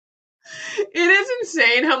It is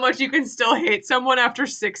insane how much you can still hate someone after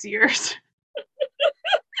 6 years.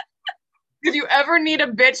 If you ever need a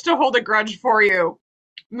bitch to hold a grudge for you,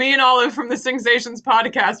 me and Olive from the Sensations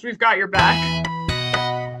podcast, we've got your back.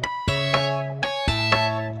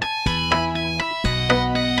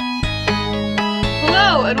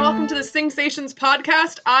 Hello, and welcome to the Sensations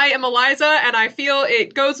podcast. I am Eliza, and I feel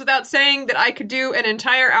it goes without saying that I could do an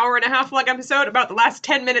entire hour and a half long episode about the last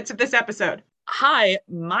 10 minutes of this episode. Hi,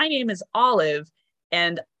 my name is Olive,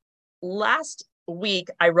 and last week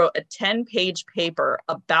I wrote a 10-page paper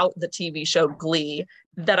about the TV show Glee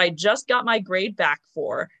that I just got my grade back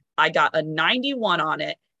for. I got a 91 on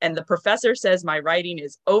it, and the professor says my writing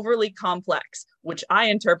is overly complex, which I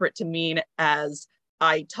interpret to mean as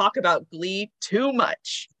I talk about Glee too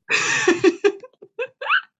much.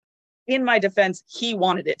 In my defense, he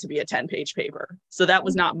wanted it to be a 10-page paper, so that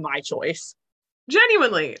was not my choice.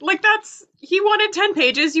 Genuinely, he wanted 10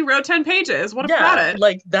 pages, you wrote 10 pages. What about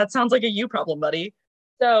it? That sounds like a you problem, buddy.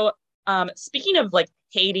 So, speaking of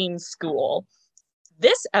hating school,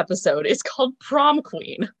 this episode is called Prom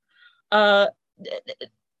Queen. Would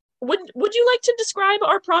you like to describe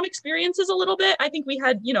our prom experiences a little bit? I think we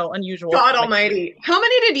had, unusual. God almighty. How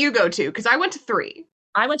many did you go to? Because I went to 3.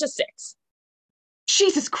 I went to 6.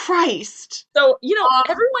 Jesus Christ. So,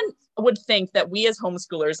 everyone would think that we as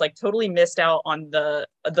homeschoolers totally missed out on the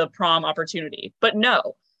prom opportunity. But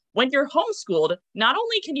no, when you're homeschooled, not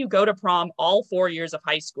only can you go to prom all 4 years of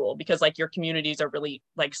high school because your communities are really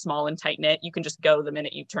small and tight knit, you can just go the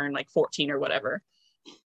minute you turn 14 or whatever,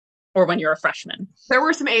 or when you're a freshman. There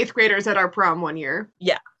were some 8th graders at our prom one year.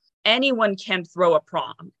 Yeah. Anyone can throw a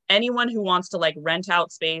prom. Anyone who wants to rent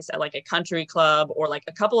out space at a country club, or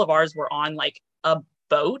a couple of ours were on a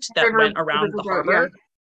boat that went around the harbor.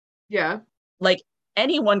 Yeah.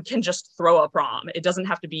 Anyone can just throw a prom. It doesn't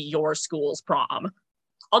have to be your school's prom.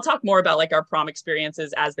 I'll talk more about our prom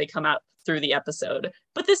experiences as they come out through the episode.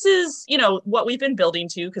 But this is, what we've been building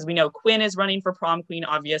to, because we know Quinn is running for prom queen,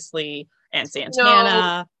 obviously, and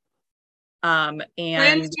Santana. Quinn,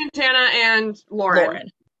 Santana, and Lauren.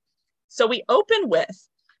 So we open with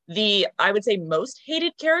I would say, most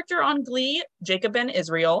hated character on Glee, Jacob Ben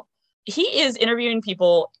Israel. He is interviewing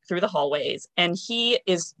people through the hallways, and he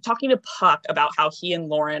is talking to Puck about how he and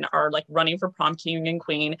Lauren are running for prom king and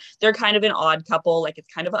queen. They're kind of an odd couple, it's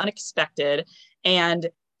kind of unexpected. And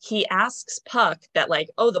he asks Puck that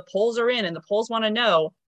oh, the polls are in and the polls want to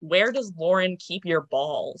know, where does Lauren keep your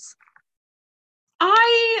balls?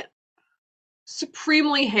 I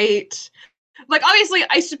supremely hate, obviously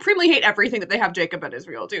I supremely hate everything that they have Jacob and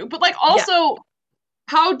Israel do, but also, yeah.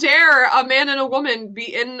 How dare a man and a woman be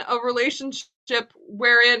in a relationship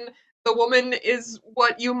wherein the woman is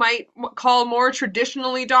what you might call more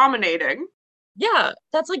traditionally dominating? Yeah,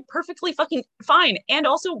 that's perfectly fucking fine. And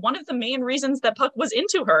also one of the main reasons that Puck was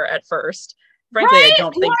into her at first. Frankly, right? I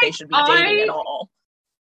don't think they should be dating at all.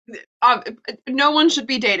 No one should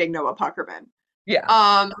be dating Noah Puckerman. Yeah.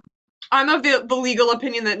 I'm of the legal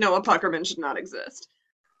opinion that Noah Puckerman should not exist.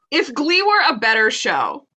 If Glee were a better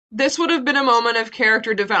show, this would have been a moment of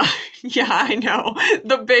character development. Yeah, I know.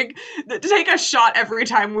 Take a shot every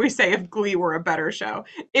time we say if Glee were a better show.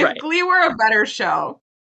 If Glee were a better show,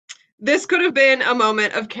 this could have been a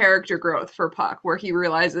moment of character growth for Puck, where he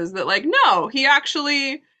realizes that, no, he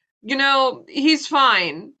actually, he's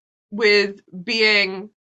fine with being,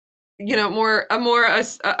 a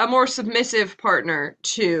more submissive partner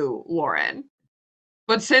to Lauren.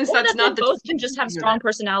 But since that's not the both can just have strong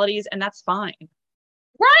personalities, and that's fine.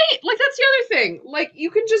 Right? That's the other thing.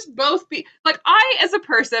 You can just both be... I, as a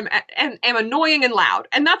person, am annoying and loud,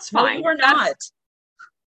 and that's fine. No, you are not.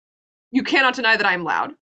 You cannot deny that I'm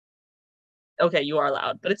loud. Okay, you are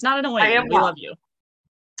loud, but it's not annoying. I am we loud. Love you.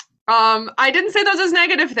 I didn't say those as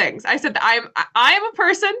negative things. I said that I am a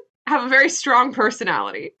person, have a very strong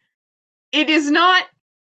personality. It is not...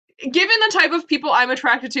 Given the type of people I'm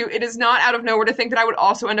attracted to, it is not out of nowhere to think that I would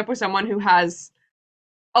also end up with someone who has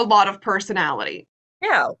a lot of personality.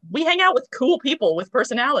 Yeah, we hang out with cool people with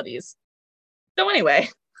personalities. So anyway,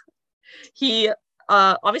 he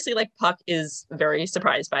obviously Puck is very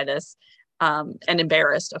surprised by this and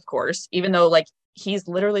embarrassed, of course, even though he's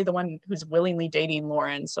literally the one who's willingly dating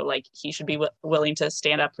Lauren. So he should be willing to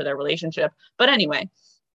stand up for their relationship. But anyway,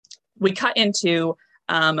 we cut into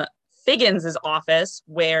Figgins' office,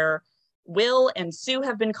 where Will and Sue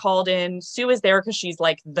have been called in. Sue is there because she's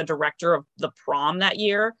the director of the prom that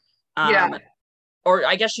year. Yeah. Or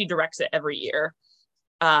I guess she directs it every year.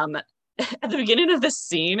 At the beginning of this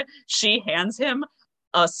scene, she hands him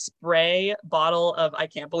a spray bottle of I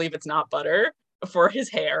can't believe it's not butter for his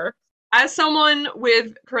hair. As someone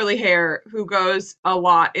with curly hair who goes a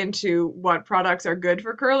lot into what products are good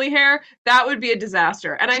for curly hair, that would be a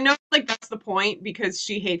disaster. And I know like that's the point because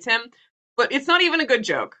she hates him, but it's not even a good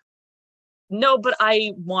joke. No, but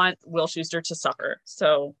I want Will Schuester to suffer.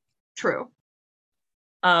 So, True.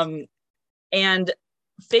 um, and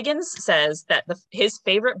Figgins says that his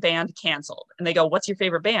favorite band canceled. And they go, "What's your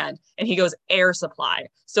favorite band?" And he goes, "Air Supply."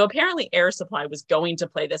 So apparently Air Supply was going to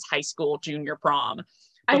play this high school junior prom.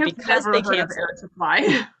 I But have because never they heard of Air canceled,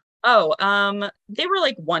 Supply. oh, they were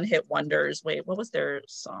like one hit wonders. Wait, what was their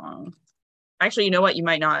song? Actually, you know what? You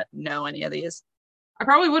might not know any of these. I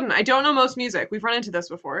probably wouldn't. I don't know most music. We've run into this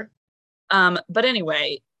before. But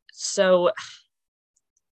anyway, so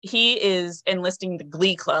he is enlisting the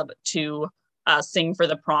Glee Club to sing for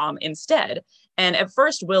the prom instead. And at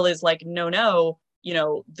first, Will is like, no, no,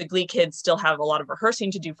 the Glee kids still have a lot of rehearsing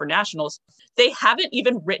to do for nationals. They haven't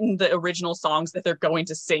even written the original songs that they're going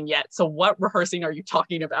to sing yet. So what rehearsing are you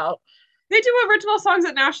talking about? They do original songs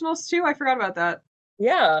at nationals too. I forgot about that.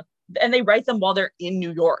 Yeah. And they write them while they're in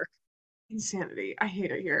New York. Insanity. I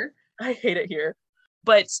hate it here. I hate it here.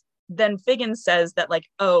 But then Figgins says that, like,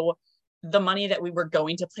 oh, the money that we were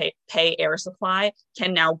going to pay Air Supply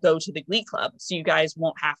can now go to the Glee Club. So you guys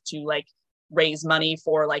won't have to like raise money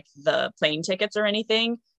for like the plane tickets or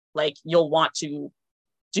anything. Like you'll want to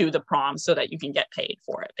do the prom so that you can get paid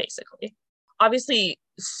for it, basically. Obviously,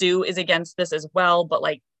 Sue is against this as well, but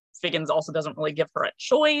like Figgins also doesn't really give her a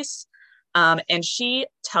choice. And she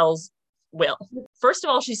tells Will. First of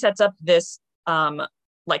all, she sets up this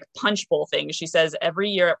like punch bowl thing. She says every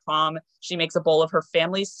year at prom, she makes a bowl of her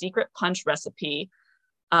family's secret punch recipe,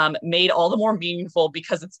 made all the more meaningful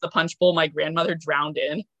because it's the punch bowl my grandmother drowned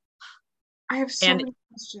in. I have so And many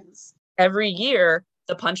questions. every year,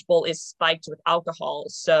 the punch bowl is spiked with alcohol.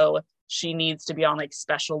 So she needs to be on like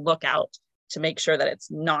special lookout to make sure that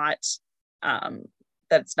it's not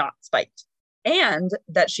spiked. And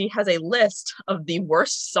that she has a list of the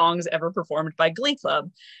worst songs ever performed by Glee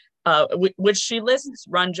Club, which she lists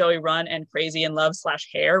Run Joey Run and Crazy in Love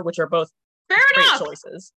 / Hair, which are both Fair great enough.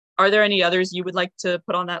 choices. Are there any others you would like to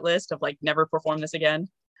put on that list of like never perform this again?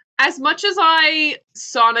 As much as I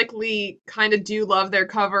sonically kind of do love their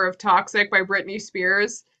cover of Toxic by Britney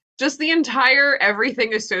Spears, just the entire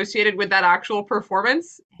everything associated with that actual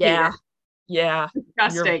performance, Yeah. Yeah.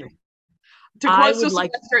 disgusting. To I quote would Sister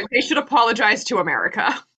like Esther, they should apologize to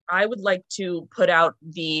America. I would like to put out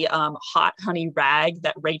the hot honey rag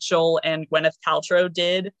that Rachel and Gwyneth Paltrow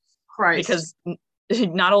did, Christ. because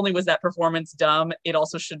not only was that performance dumb, it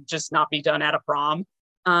also should just not be done at a prom.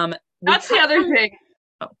 That's the other thing.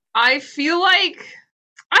 Oh. I feel like,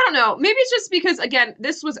 I don't know, maybe it's just because, again,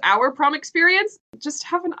 this was our prom experience. Just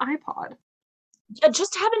have an iPod. Yeah,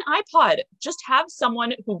 just have an iPod. Just have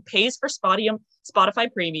someone who pays for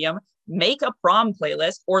Spotify Premium make a prom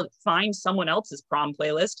playlist or find someone else's prom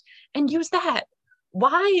playlist and use that.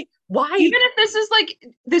 Why? Even if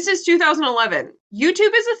this is 2011,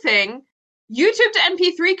 YouTube is a thing. YouTube to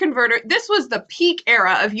MP3 converter, this was the peak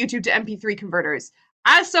era of YouTube to MP3 converters.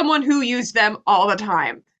 As someone who used them all the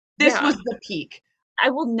time, this was the peak. I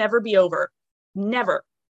will never be over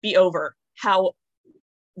how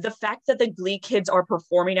the fact that the Glee kids are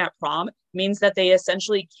performing at prom means that they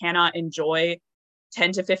essentially cannot enjoy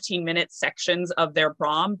 10 to 15 minute sections of their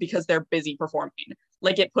prom because they're busy performing.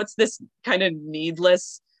 Like it puts this kind of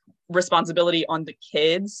needless responsibility on the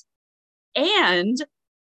kids. And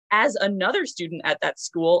as another student at that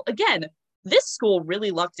school, again, this school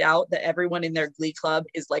really lucked out that everyone in their Glee club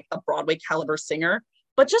is like a Broadway caliber singer.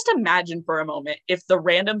 But just imagine for a moment if the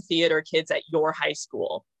random theater kids at your high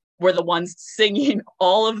school were the ones singing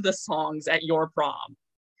all of the songs at your prom.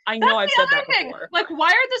 I know I've said that before. Like, why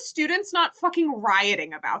are the students not fucking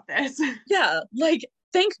rioting about this? Yeah, like,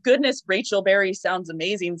 thank goodness Rachel Berry sounds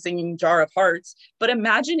amazing singing Jar of Hearts, but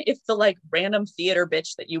imagine if the, like, random theater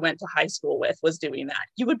bitch that you went to high school with was doing that.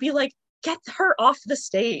 You would be like, get her off the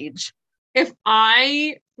stage. If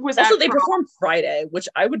I was also, they performed Friday, which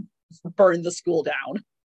I would burn the school down.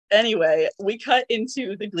 Anyway, we cut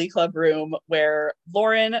into the Glee Club room where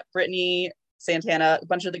Lauren, Brittany, Santana, a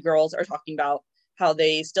bunch of the girls are talking about how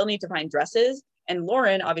they still need to find dresses. And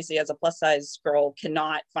Lauren, obviously, as a plus size girl,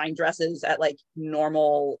 cannot find dresses at like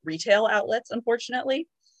normal retail outlets, unfortunately.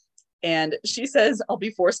 And she says, I'll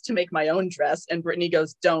be forced to make my own dress. And Brittany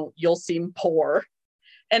goes, don't, you'll seem poor.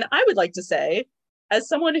 And I would like to say, as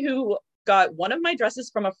someone who got one of my dresses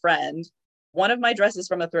from a friend, one of my dresses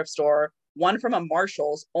from a thrift store, one from a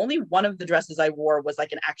Marshall's, only one of the dresses I wore was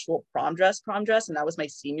like an actual prom dress, and that was my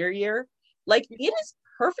senior year. Like, it is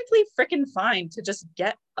perfectly freaking fine to just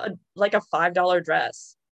get a $5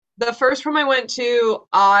 dress. The first prom I went to,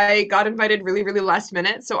 I got invited really, really last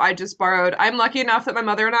minute, so I just borrowed. I'm lucky enough that my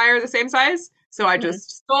mother and I are the same size, so I Mhm.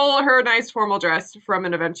 just stole her nice formal dress from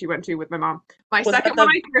an event she went to with my mom. My Was that second one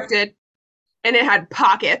the I thrifted, and it had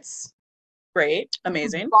pockets. great,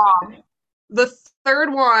 amazing? Bomb. The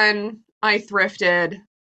third one I thrifted,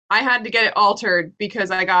 I had to get it altered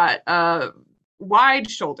because I got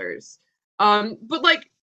wide shoulders. But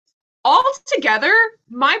like all together,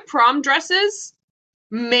 my prom dresses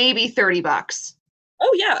maybe $30.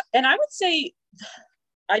 Oh yeah, and I would say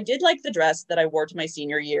I did like the dress that I wore to my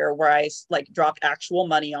senior year, where I like dropped actual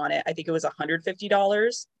money on it. I think it was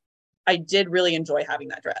 $150. I did really enjoy having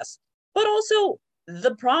that dress, but also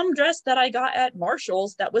the prom dress that I got at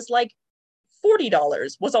Marshall's that was like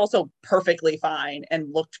 $40 was also perfectly fine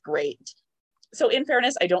and looked great. So in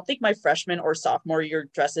fairness, I don't think my freshman or sophomore year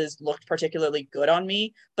dresses looked particularly good on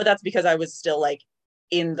me, but that's because I was still like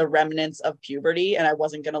in the remnants of puberty and I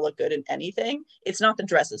wasn't going to look good in anything. It's not the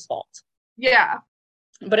dress's fault. Yeah.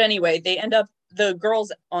 But anyway, the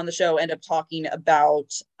girls on the show end up talking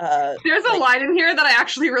about There's a like line in here that I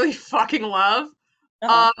actually really fucking love.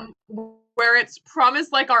 uh-huh. Um, where it's prom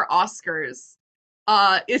is like our Oscars.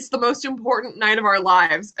 It's the most important night of our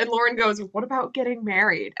lives. And Lauren goes, "What about getting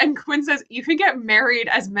married?" And Quinn says, "You can get married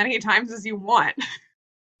as many times as you want.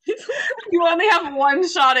 You only have one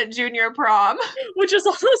shot at junior prom." Which is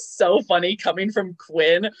also so funny coming from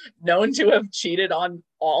Quinn, known to have cheated on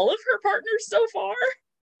all of her partners so far.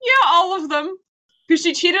 Yeah, all of them. Because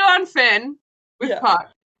she cheated on Finn with Yeah.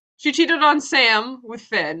 Puck. She cheated on Sam with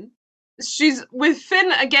Finn. She's with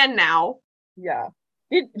Finn again now. Yeah.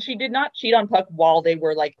 She did not cheat on Puck while they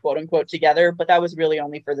were like quote unquote together, but that was really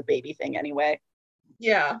only for the baby thing anyway.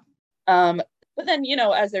 Yeah. Um, but then,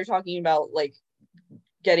 as they're talking about like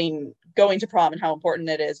going to prom and how important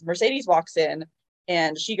it is, Mercedes walks in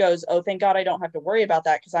and she goes, "Oh, thank God I don't have to worry about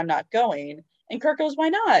that because I'm not going." And Kirk goes, "Why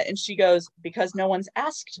not?" And she goes, "Because no one's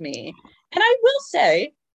asked me." And I will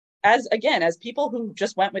say, as people who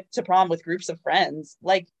just went to prom with groups of friends,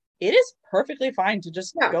 like it is perfectly fine to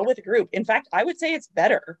just Yeah. go with a group. In fact, I would say it's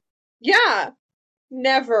better. Yeah.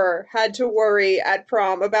 Never had to worry at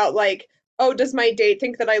prom about like, oh, does my date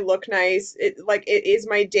think that I look nice? It is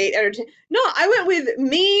my date entertain. No, I went with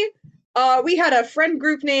me. We had a friend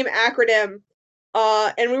group name acronym.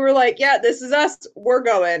 And we were like, yeah, this is us. We're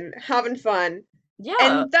going, having fun. Yeah.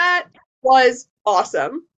 And that was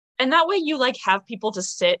awesome. And that way you like have people to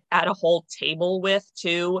sit at a whole table with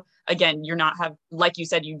too. Again, you're not have like you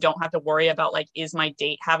said, you don't have to worry about like, is my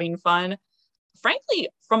date having fun? Frankly,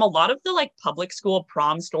 from a lot of the like public school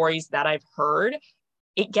prom stories that I've heard,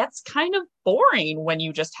 it gets kind of boring when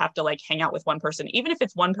you just have to like hang out with one person. Even if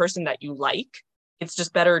it's one person that you like, it's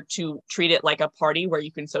just better to treat it like a party where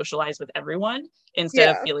you can socialize with everyone instead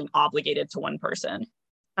of Yeah. feeling obligated to one person.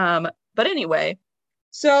 But anyway,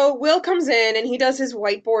 So Will comes in and he does his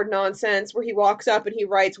whiteboard nonsense where he walks up and he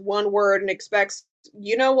writes one word and expects,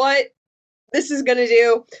 you know what? This is gonna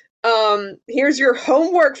do. Here's your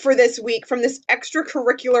homework for this week from this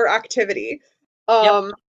extracurricular activity. yep,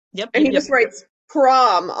 Um, yep, and yep, he yep. just writes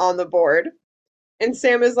prom on the board. And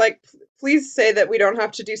Sam is like, please say that we don't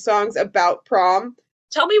have to do songs about prom.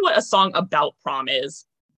 Tell me what a song about prom is.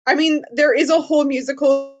 I mean, there is a whole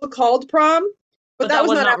musical called Prom, but But that that was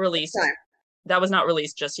was not not out at the released. time. That was not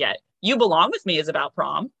released just yet. You Belong With Me is about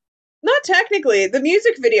prom. Not technically. The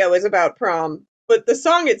music video is about prom, but the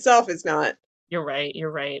song itself is not. You're right.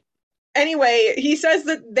 You're right. Anyway, he says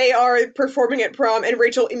that they are performing at prom, and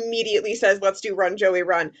Rachel immediately says, "Let's do Run, Joey,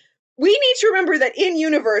 Run." We need to remember that in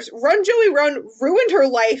universe, Run, Joey, Run ruined her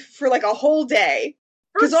life for like a whole day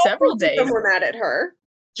For because all several three of them days, were mad at her.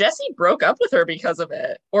 Jesse broke up with her because of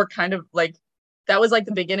it, or kind of like that was like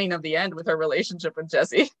the beginning of the end with her relationship with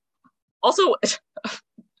Jesse. Also,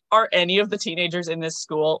 are any of the teenagers in this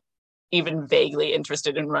school even vaguely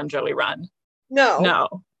interested in Run Joey Run? No.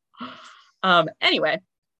 No. Anyway,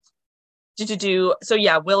 so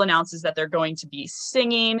yeah, Will announces that they're going to be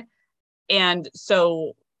singing, and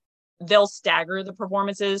so they'll stagger the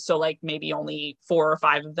performances. So like maybe only 4 or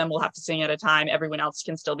 5 of them will have to sing at a time. Everyone else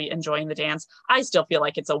can still be enjoying the dance. I still feel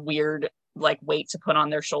like it's a weird like weight to put on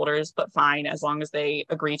their shoulders, but fine as long as they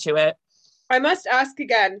agree to it. I must ask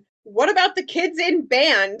again, what about the kids in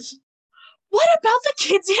band? What about the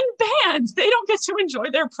kids in band? They don't get to enjoy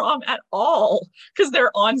their prom at all because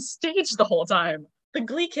they're on stage the whole time. The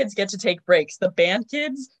Glee kids get to take breaks. The band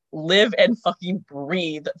kids live and fucking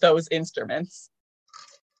breathe those instruments.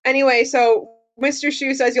 Anyway, so Mr.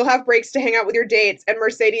 Shu says you'll have breaks to hang out with your dates, and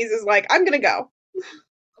Mercedes is like, I'm gonna go.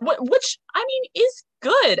 Which I mean is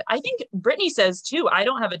good. I think Brittany says too, I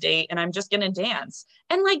don't have a date and I'm just gonna dance.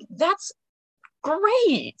 And like that's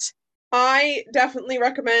great. I definitely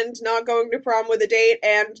recommend not going to prom with a date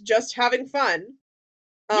and just having fun.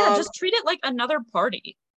 Yeah, Um, just treat it like another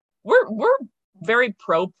party. We're very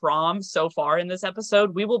pro prom so far in this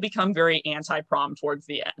episode. We will become very anti prom towards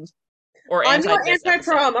the end, or I'm anti not this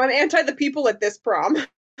episode. anti-prom. I'm anti the people at this prom.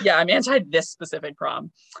 Yeah, I'm anti this specific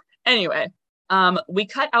prom. Anyway, we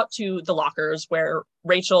cut out to the lockers where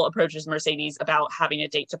Rachel approaches Mercedes about having a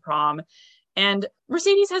date to prom. And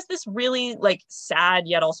Mercedes has this really like sad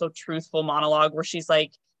yet also truthful monologue where she's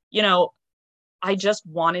like, you know, I just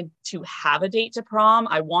wanted to have a date to prom.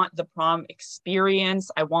 I want the prom experience.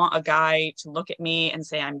 I want a guy to look at me and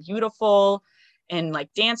say I'm beautiful and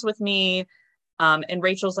like dance with me. And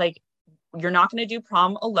Rachel's like, you're not going to do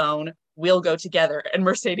prom alone. We'll go together. And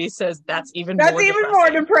Mercedes says, that's even That's more even more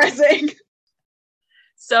depressing. depressing.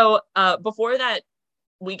 So before that,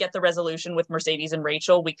 we get the resolution with Mercedes and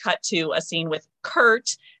Rachel. We cut to a scene with Kurt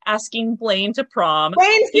asking Blaine to prom.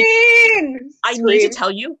 Blaine I need to scream.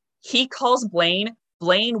 tell you, he calls Blaine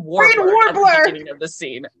Blaine Warbler at the Warbler. beginning of the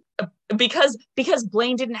scene because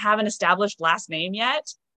Blaine didn't have an established last name yet,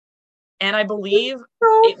 and I believe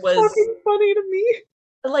So it was fucking funny to me.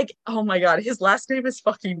 like, oh my god, his last name is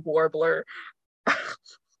fucking Warbler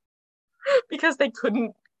because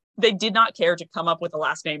they did not care to come up with a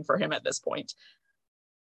last name for him at this point.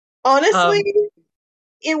 Honestly, Um,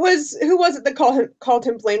 it was who was it that called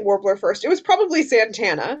him Blaine Warbler first? It was probably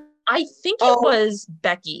Santana. I think it Um, was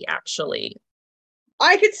Becky actually.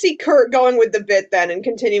 I could see Kurt going with the bit then and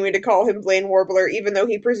continuing to call him Blaine Warbler, even though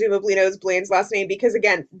he presumably knows Blaine's last name because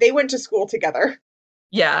again, they went to school together.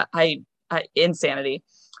 Yeah, I insanity.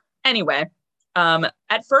 Anyway,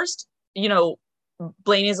 at first, you know,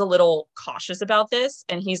 Blaine is a little cautious about this,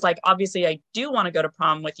 and he's like, obviously, I do want to go to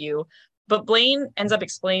prom with you, but Blaine ends up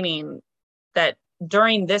explaining that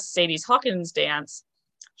during this Sadie's Hawkins dance,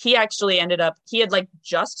 he had like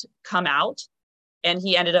just come out, and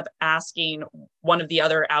he ended up asking one of the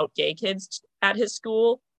other out gay kids at his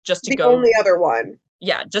school just to The go, only other one.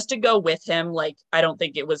 yeah, just to go with him. Like, I don't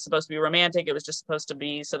think it was supposed to be romantic. It was just supposed to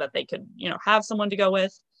be so that they could, you know, have someone to go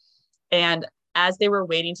with. And as they were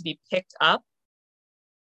waiting to be picked up,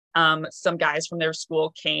 some guys from their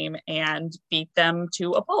school came and beat them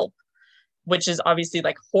to a pulp, which is obviously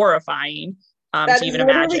like horrifying That to is even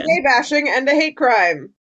literally gay imagine. bashing and a hate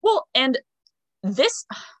crime. Well, and this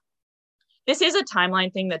this is a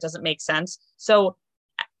timeline thing that doesn't make sense. So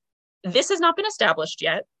this has not been established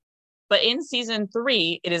yet, but in season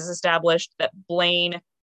 3, it is established that Blaine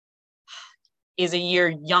is a year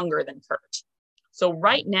younger than Kurt. So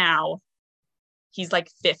right now, he's like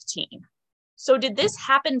 15. So did this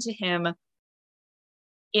happen to him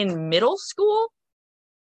in middle school?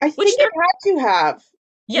 I Which think it had to have.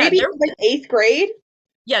 yeah, Maybe like eighth grade.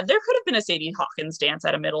 there could have been a Sadie Hawkins dance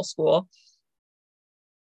at a middle school.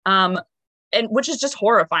 Um, and which is just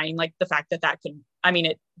horrifying, like the fact that that could, I mean,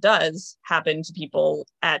 it does happen to people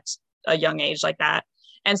at a young age like that.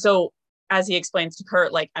 And so, as he explains to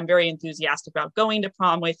Kurt, like, I'm very enthusiastic about going to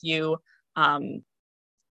prom with you, um,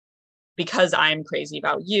 because I'm crazy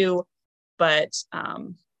about you, but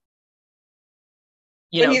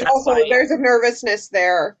you But know, he's that's also why, there's a nervousness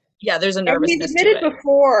there. yeah, there's a And he's nervousness to admitted it.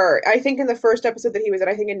 before, I think in the first episode that he was in,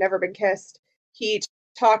 I think in Never Been Kissed, he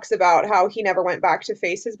talks about how he never went back to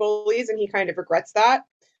face his bullies and he kind of regrets that.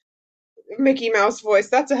 Mickey Mouse voice,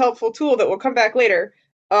 that's a helpful tool that will come back later.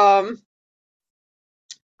 Um,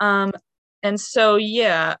 Um, and so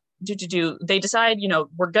yeah, they decide, you know,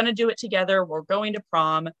 we're gonna do it together. We're going to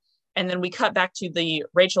prom, and then we cut back to the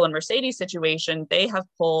Rachel and Mercedes situation. They have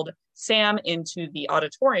pulled Sam into the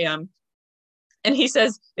auditorium, and he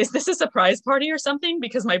says, "Is this a surprise party or something?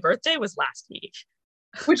 Because my birthday was last week."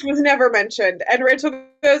 which was never mentioned. And Rachel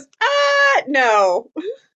goes, no.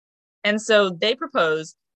 And so they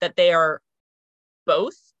propose that they are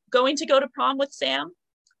both going to go to prom with Sam.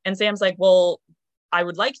 And Sam's like, well, I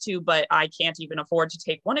would like to, but I can't even afford to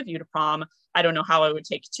take one of you to prom. I don't know how I would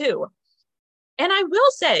take two. And I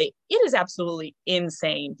will say, it is absolutely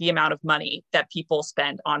insane the amount of money that people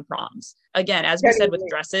spend on proms. Again, as we said with Genuinely.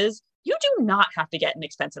 dresses, you do not have to get an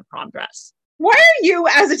expensive prom dress. Why are you,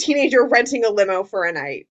 as a teenager, renting a limo for a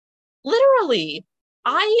night? Literally,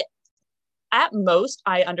 I, at most,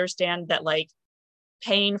 I understand that like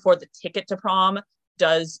paying for the ticket to prom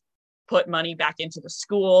does put money back into the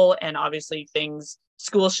school, and obviously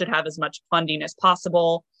schools should have as much funding as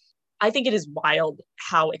possible. I think it is wild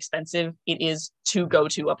how expensive it is to go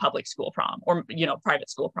to a public school prom or, you know, private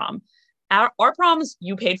school prom. Our proms,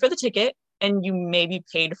 you paid for the ticket and you maybe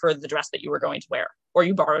paid for the dress that you were going to wear, or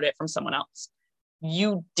you borrowed it from someone else.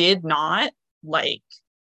 You did not like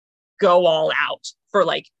go all out for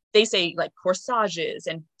like they say like corsages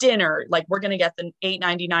and dinner, like we're gonna get the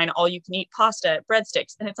 $8.99 all you can eat pasta,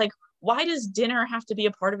 breadsticks, and it's like, why does dinner have to be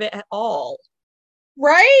a part of it at all?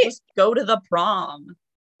 Right? Just go to the prom.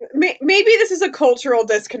 Maybe this is a cultural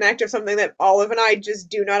disconnect of something that Olive and I just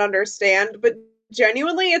do not understand, but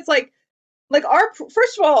genuinely, it's like our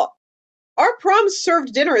first of all, our prom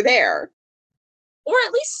served dinner there. Or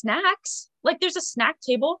at least snacks. Like there's a snack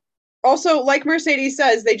table. Also, like Mercedes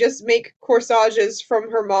says, they just make corsages from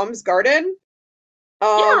her mom's garden. Um,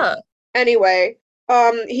 Yeah. anyway, he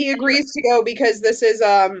Anyway. agrees to go because this is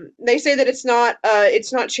they say that it's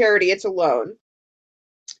not charity, it's a loan.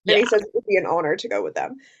 And he Yeah. says it would be an honor to go with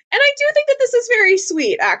them. And I do think that this is very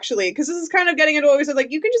sweet, actually, because this is kind of getting into what we said,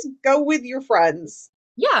 like you can just go with your friends.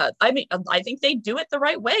 Yeah. I mean, I think they do it the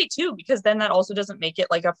right way too, because then that also doesn't make it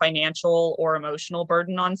like a financial or emotional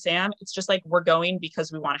burden on Sam. It's just like we're going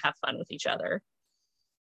because we want to have fun with each other.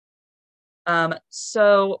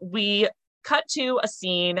 So we cut to a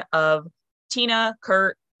scene of Tina,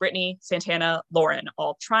 Kurt, Brittany, Santana, Lauren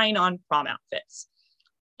all trying on prom outfits.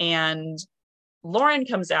 And Lauren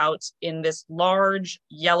comes out in this large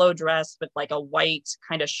yellow dress with like a white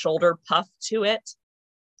kind of shoulder puff to it.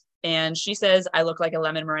 And she says, I look like a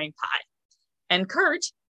lemon meringue pie. And Kurt,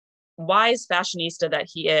 wise fashionista that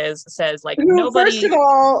he is, says, like, Who, first of nobody.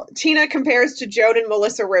 all, Tina compares to Joan and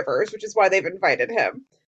Melissa Rivers, which is why they've invited him.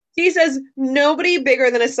 He says nobody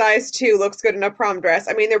bigger than a size 2 looks good in a prom dress.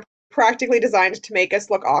 I mean, they're practically designed to make us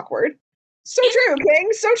look awkward. So In, true, King.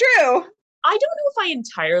 So true. I don't know if I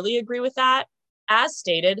entirely agree with that. As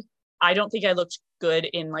stated, I don't think I looked good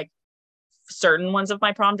in like certain ones of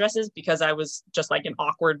my prom dresses because I was just like an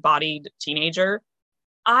awkward bodied teenager.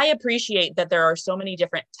 I appreciate that there are so many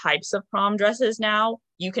different types of prom dresses now.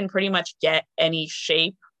 You can pretty much get any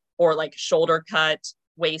shape or like shoulder cut,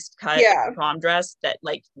 waist cut Yeah. prom dress that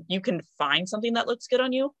like you can find something that looks good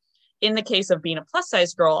on you. In the case of being a plus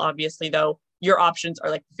size girl, obviously, though, your options are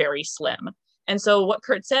like very slim. And so what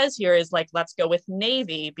Kurt says here is like, let's go with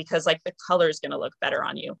navy because like the color is going to look better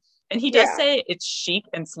on you. And he does Yeah. say it's chic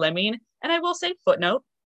and slimming. And I will say, footnote,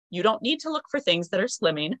 you don't need to look for things that are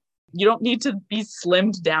slimming. You don't need to be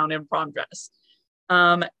slimmed down in prom dress.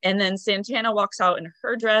 And then Santana walks out in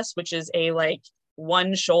her dress, which is a like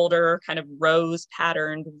one shoulder kind of rose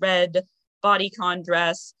patterned red bodycon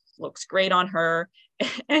dress. Looks great on her.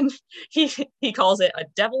 And he calls it a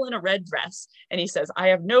devil in a red dress. And he says, I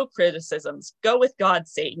have no criticisms. Go with God,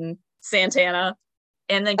 Satan, Santana.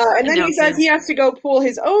 And then Kurt And then he says he announces, has to go pull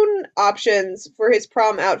his own options for his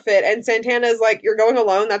prom outfit. And Santana's like, you're going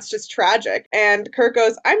alone? That's just tragic. And Kurt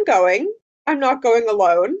goes, I'm going. I'm not going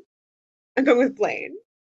alone. I'm going with Blaine.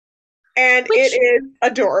 And it which, is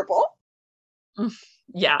adorable.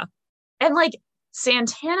 yeah. And like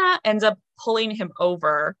Santana ends up pulling him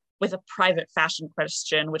over with a private fashion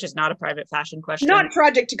question, which is not a private fashion question. Not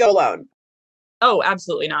tragic to go alone. Oh,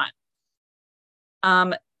 absolutely not.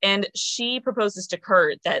 And she proposes to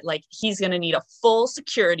Kurt that like he's going to need a full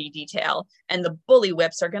security detail and the bully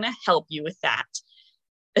whips are going to help you with that.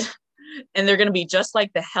 And they're going to be just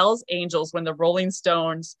like the Hells Angels when the Rolling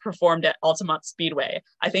Stones performed at Altamont Speedway.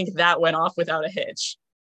 I think that went off without a hitch.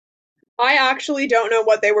 I actually don't know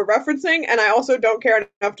what they were referencing, and I also don't care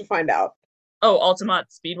enough to find out. Oh,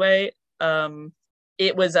 Altamont Speedway.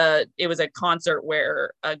 It was a concert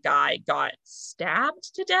where a guy got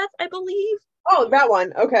stabbed to death, I believe. Oh, that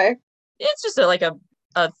one. Okay. It's just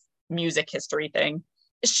a music history thing.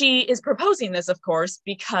 She is proposing this, of course,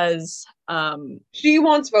 because She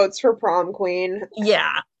wants votes for prom queen.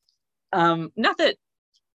 yeah, not that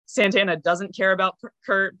Santana doesn't care about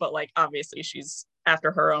Kurt, but like obviously she's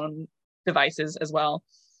after her own devices as well.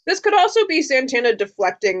 This could also be Santana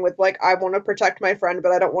deflecting with, like, I want to protect my friend,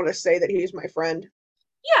 but I don't want to say that he's my friend.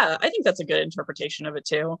 Yeah, I think that's a good interpretation of it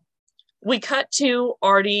too. We cut to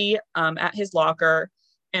Artie at his locker,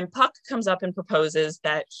 and Puck comes up and proposes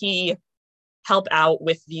that he help out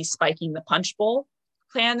with the Spiking the Punch Bowl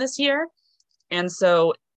plan this year. And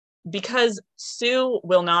so, because Sue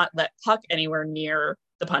will not let Puck anywhere near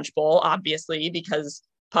the Punch Bowl, obviously, because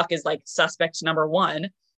Puck is like suspect number one,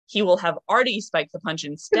 he will have Artie spike the punch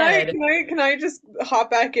instead. Can I just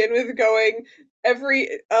hop back in with going every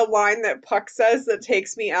a line that Puck says that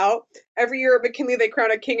takes me out? Every year at McKinley they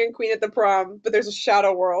crown a king and queen at the prom, but there's a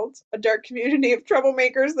shadow world, a dark community of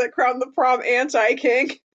troublemakers that crown the prom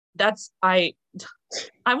anti-king. That's I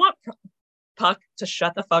want Puck to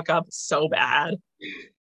shut the fuck up so bad.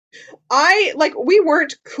 We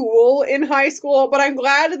weren't cool in high school, but I'm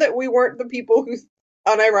glad that we weren't the people who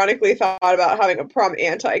unironically thought about having a prom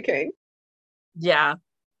anti-king. Yeah.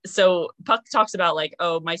 So Puck talks about like,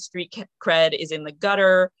 oh, my street cred is in the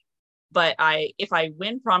gutter. but if I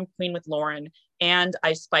win prom queen with Lauren and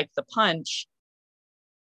I spike the punch,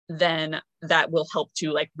 then that will help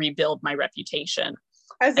to like rebuild my reputation.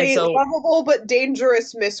 As And a so lovable but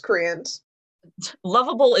dangerous miscreant.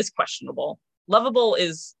 lovable is questionable. Lovable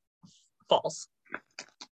is false.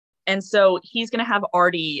 And so he's going to have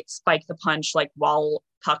Artie spike the punch like while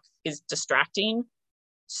Puck is distracting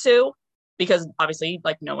Sue, because obviously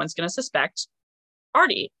like no one's going to suspect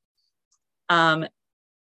Artie. And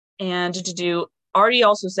to do Artie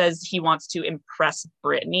also says he wants to impress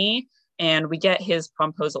Brittany, and we get his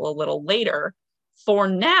proposal a little later. For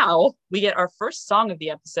now, we get our first song of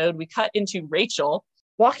the episode. We cut into Rachel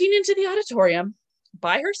walking into the auditorium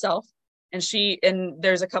by herself, and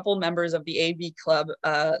there's a couple members of the AV club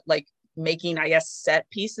like making, I guess, set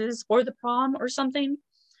pieces for the prom or something.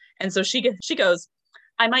 And so she goes,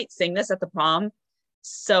 I might sing this at the prom.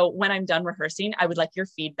 So when I'm done rehearsing, I would like your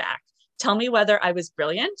feedback. Tell me whether I was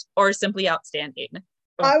brilliant or simply outstanding.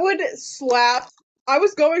 I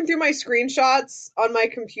was going through my screenshots on my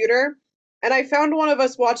computer, and I found one of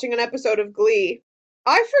us watching an episode of Glee.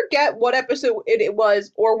 I forget what episode it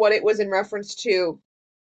was or what it was in reference to,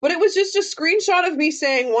 but it was just a screenshot of me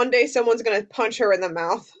saying one day someone's gonna punch her in the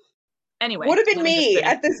mouth. Anyway, Would have been me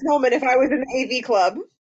at this moment if I was in the AV club.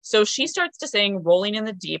 So she starts to sing Rolling in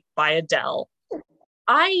the Deep by Adele.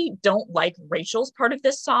 I don't like Rachel's part of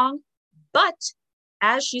this song, but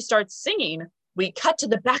as she starts singing, we cut to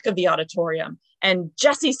the back of the auditorium and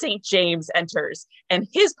Jesse St. James enters, and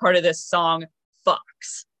his part of this song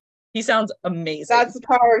fucks. He sounds amazing. That's the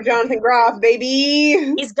power of Jonathan Groff,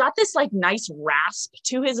 baby. He's got this like nice rasp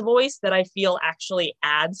to his voice that I feel actually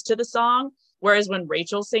adds to the song. Whereas when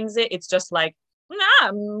Rachel sings it, it's just like,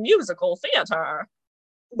 musical theater.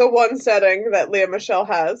 The one setting that Lea Michele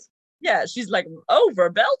has. Yeah, she's like over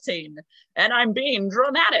belting, and I'm being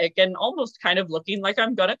dramatic and almost kind of looking like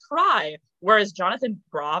I'm gonna cry. Whereas Jonathan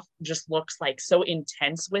Groff just looks like so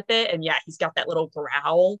intense with it. And yeah, he's got that little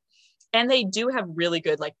growl. And they do have really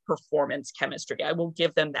good like performance chemistry. I will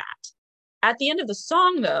give them that. At the end of the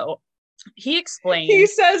song, though, he explains. He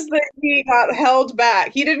says that he got held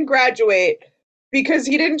back. He didn't graduate because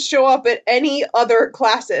he didn't show up at any other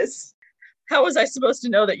classes. How was I supposed to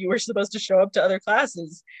know that you were supposed to show up to other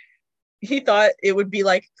classes? He thought it would be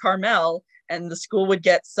like Carmel and the school would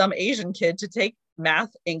get some Asian kid to take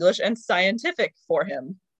math, English, and scientific for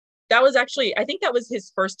him. That was actually, I think that was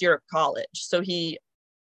his first year of college. So he,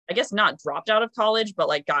 I guess not dropped out of college, but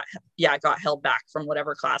like got held back from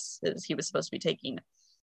whatever classes he was supposed to be taking.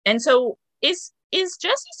 And so is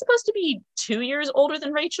Jesse supposed to be 2 years older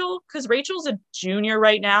than Rachel? Because Rachel's a junior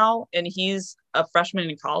right now and he's a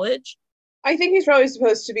freshman in college. I think he's probably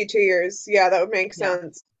supposed to be 2 years. Yeah, that would make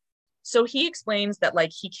sense. So he explains that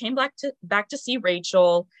like he came back to see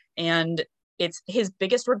Rachel, and it's his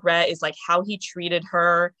biggest regret is like how he treated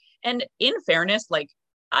her. And in fairness, like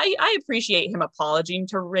I appreciate him apologizing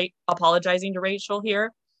to Rachel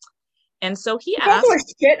here. And so he asked a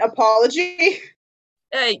shit apology.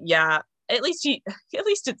 Yeah, at least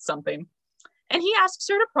it's something. And he asks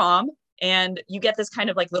her to prom, and you get this kind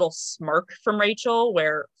of like little smirk from Rachel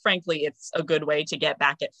where frankly it's a good way to get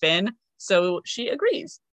back at Finn. So she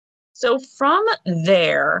agrees. So from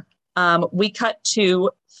there, we cut to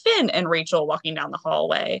Finn and Rachel walking down the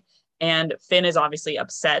hallway. And Finn is obviously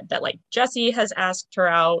upset that like Jesse has asked her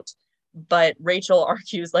out, but Rachel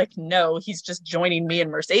argues like, no, he's just joining me and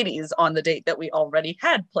Mercedes on the date that we already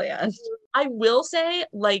had planned. I will say,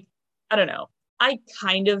 like, I don't know. I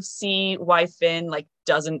kind of see why Finn like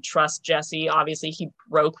doesn't trust Jesse. Obviously, he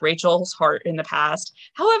broke Rachel's heart in the past.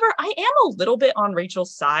 However, I am a little bit on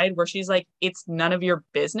Rachel's side where she's like, it's none of your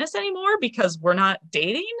business anymore because we're not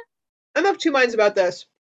dating. I'm of two minds about this.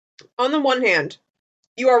 On the one hand,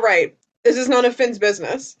 you are right. This is none of Finn's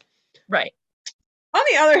business. Right. On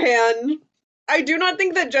the other hand, I do not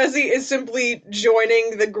think that Jesse is simply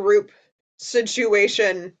joining the group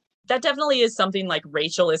situation. That definitely is something like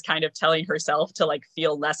Rachel is kind of telling herself to like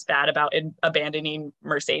feel less bad about abandoning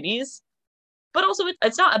Mercedes. But also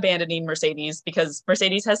it's not abandoning Mercedes because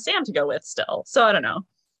Mercedes has Sam to go with still. So I don't know.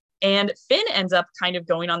 And Finn ends up kind of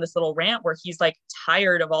going on this little rant where he's like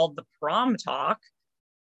tired of all the prom talk.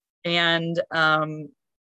 And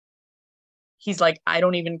he's like, I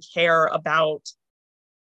don't even care about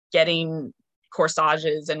getting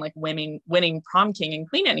corsages and like winning prom king and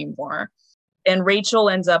queen anymore. And Rachel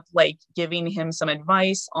ends up like giving him some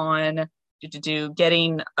advice on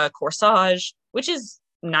getting a corsage, which is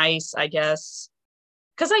nice, I guess.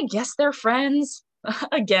 Because I guess they're friends.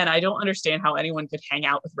 Again, I don't understand how anyone could hang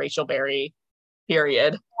out with Rachel Berry,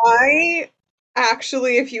 period. I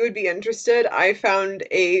Actually, if you would be interested, I found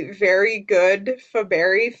a very good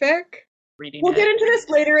Faberry fic. Reading We'll get it. into this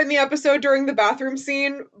later in the episode during the bathroom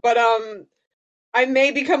scene, but I may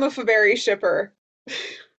become a Faberry shipper.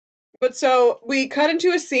 But so we cut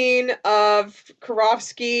into a scene of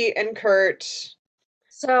Karofsky and Kurt.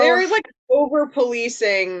 So They're like over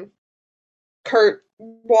policing Kurt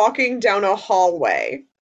walking down a hallway.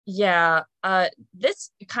 yeah, this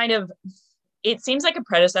kind of it seems like a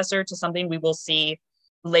predecessor to something we will see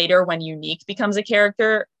later when Unique becomes a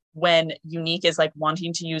character, when Unique is like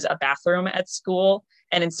wanting to use a bathroom at school,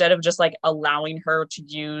 and instead of just like allowing her to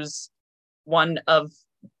use one of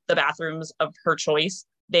the bathrooms of her choice,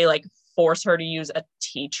 they like force her to use a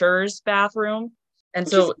teacher's bathroom. And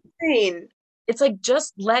Which is so insane. it's like,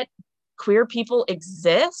 just let queer people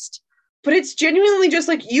exist. But it's genuinely just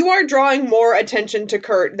like you are drawing more attention to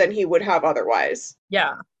Kurt than he would have otherwise.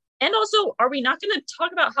 Yeah. And also, are we not going to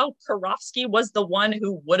talk about how Karofsky was the one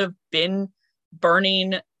who would have been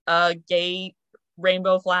burning gay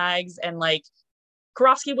rainbow flags, and like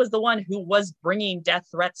Karofsky was the one who was bringing death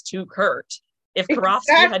threats to Kurt. If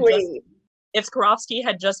Karofsky had just Exactly. if Karofsky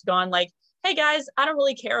had just gone like, "Hey guys, I don't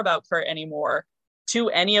really care about Kurt anymore," to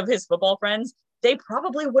any of his football friends, they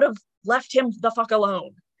probably would have left him the fuck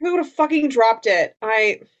alone. We would have fucking dropped it.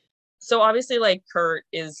 So obviously, like, Kurt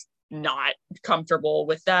is not comfortable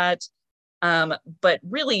with that. But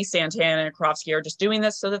really, Santana and Karofsky are just doing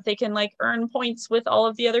this so that they can like earn points with all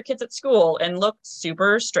of the other kids at school and look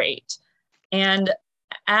super straight. And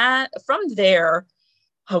from there,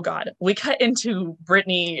 oh god, we cut into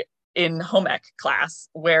Brittany in home ec class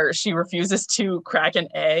where she refuses to crack an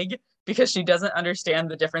egg because she doesn't understand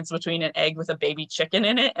the difference between an egg with a baby chicken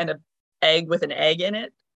in it and an egg with an egg in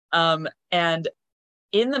it. And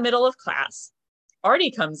in the middle of class,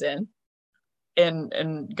 Artie comes in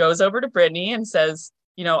and goes over to Brittany and says,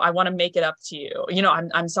 I want to make it up to you.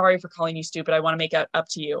 I'm sorry for calling you stupid. I want to make it up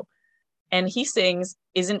to you. And he sings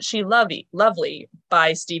 "Isn't She Lovely"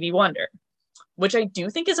 by Stevie Wonder, which I do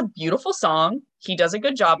think is a beautiful song. He does a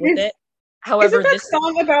good job with it. Isn't However, that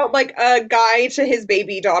song about like a guy to his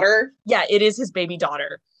baby daughter? yeah, it is his baby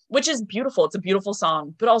daughter, which is beautiful. It's a beautiful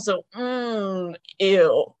song, but also,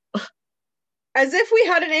 ew. As if we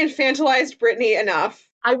hadn't infantilized Britney enough.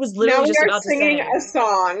 I was Now literally we just are about to singing say, a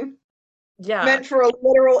song yeah. meant for a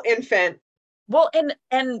literal infant. Well,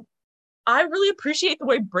 and I really appreciate the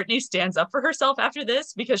way Britney stands up for herself after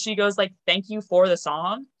this, because she goes like, "Thank you for the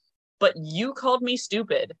song, but you called me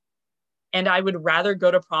stupid, and I would rather go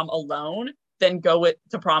to prom alone than to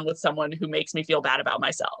prom with someone who makes me feel bad about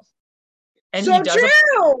myself." And So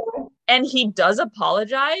true. and he does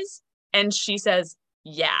apologize, and she says,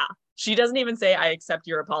 "Yeah." She doesn't even say, "I accept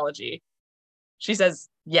your apology." She says,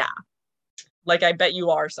 "Yeah." Like, I bet you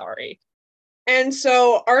are sorry. And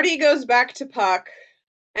so Artie goes back to Puck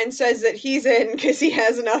and says that he's in because he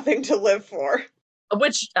has nothing to live for.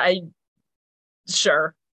 Which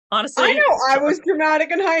sure. I Honestly, know I sure. was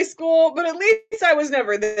dramatic in high school, but at least I was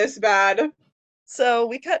never this bad. So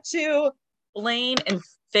we cut to Blaine and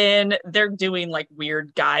Finn. They're doing like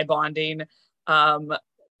weird guy bonding. Um,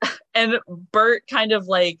 and Bert kind of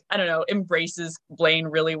like, I don't know, embraces Blaine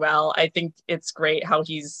really well. I think it's great how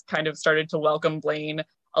he's kind of started to welcome Blaine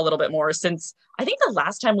a little bit more, since I think the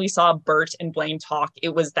last time we saw Bert and Blaine talk,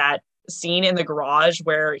 it was that scene in the garage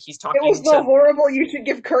where he's It was talking the to, horrible you should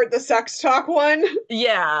give Kurt the sex talk one.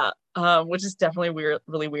 yeah, which is definitely weird,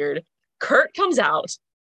 really weird. Kurt comes out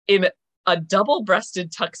in a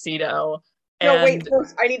double-breasted tuxedo, No, wait, and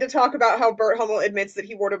first I need to talk about how Burt Hummel admits that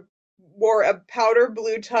he wore a powder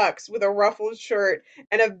blue tux with a ruffled shirt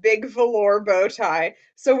and a big velour bow tie.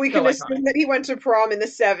 So we so can iconic. assume that he went to prom in the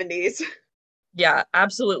 70s. Yeah,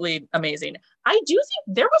 absolutely amazing. I do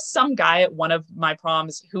think there was some guy at one of my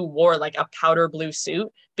proms who wore like a powder blue suit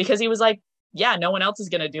because he was like, "Yeah, no one else is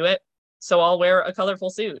going to do it, so I'll wear a colorful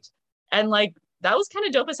suit." And like, that was kind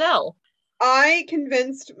of dope as hell. I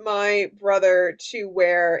convinced my brother to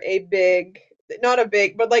wear a big, not a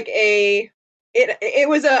big, but like it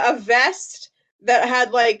was a vest that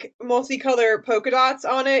had like multicolor polka dots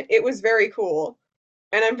on it. It was very cool.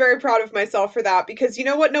 And I'm very proud of myself for that because you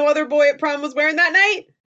know what no other boy at prom was wearing that night?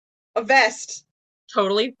 A vest.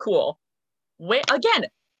 Totally cool. Again,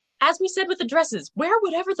 as we said with the dresses, wear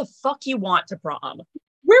whatever the fuck you want to prom.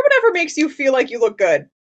 Wear whatever makes you feel like you look good.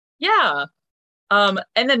 Yeah. And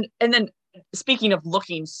then speaking of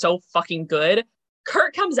looking so fucking good,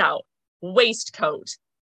 Kurt comes out, waistcoat,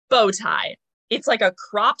 bow tie. It's like a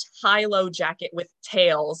cropped high-low jacket with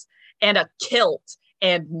tails and a kilt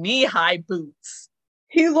and knee-high boots.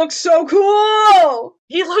 He looks so cool.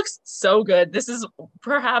 He looks so good. This is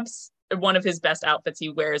perhaps one of his best outfits he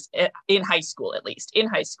wears in high school, at least. In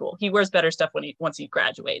high school. He wears better stuff once he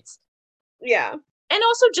graduates. Yeah. And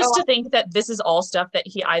also just to think that this is all stuff that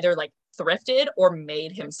he either like thrifted or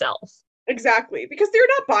made himself. Exactly. Because they're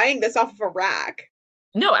not buying this off of a rack.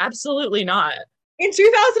 No, absolutely not. In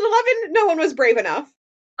 2011, no one was brave enough.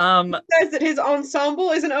 He says that his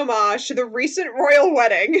ensemble is an homage to the recent royal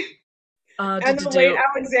wedding and the late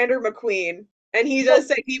Alexander McQueen. And he does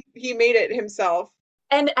say he made it himself.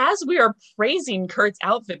 And as we are praising Kurt's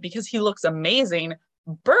outfit because he looks amazing,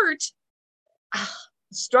 Bert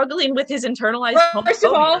struggling with his internalized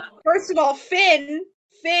homophobia. First of all, Finn,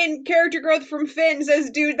 character growth from Finn says,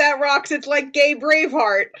 dude, that rocks. It's like gay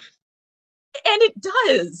Braveheart. And it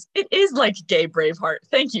does. It is like gay Braveheart.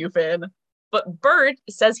 Thank you, Finn. But Bert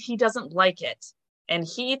says he doesn't like it. And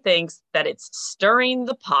he thinks that it's stirring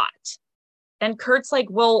the pot. And Kurt's like,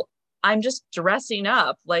 well, I'm just dressing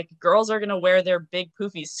up. Like, girls are going to wear their big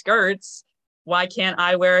poofy skirts. Why can't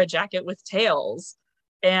I wear a jacket with tails?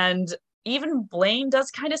 And even Blaine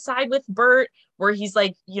does kind of side with Bert, where he's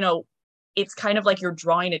like, it's kind of like you're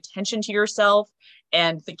drawing attention to yourself.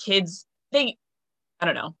 And the kids, I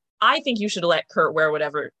don't know. I think you should let Kurt wear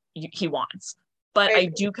whatever he wants. But I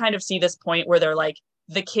do kind of see this point where they're like,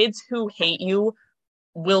 the kids who hate you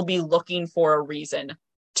will be looking for a reason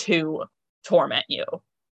to torment you.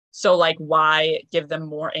 So, like, why give them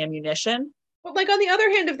more ammunition? But, like, on the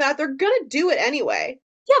other hand of that, they're gonna do it anyway.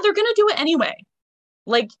 Yeah, they're gonna do it anyway.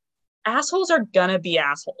 Like, assholes are gonna be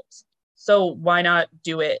assholes. So why not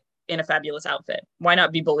do it in a fabulous outfit? Why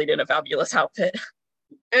not be bullied in a fabulous outfit?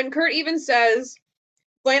 And Kurt even says,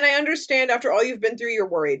 Blaine, I understand after all you've been through, you're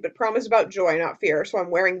worried, but prom is about joy, not fear. So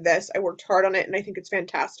I'm wearing this. I worked hard on it, and I think it's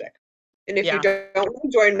fantastic. And if you don't want to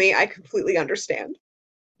join me, I completely understand.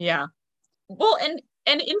 Yeah. Well, and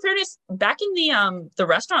in fairness, back in the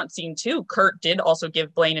restaurant scene too, Kurt did also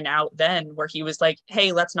give Blaine an out then, where he was like,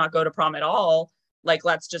 hey, let's not go to prom at all. Like,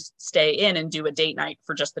 let's just stay in and do a date night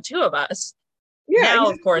for just the two of us. Yeah,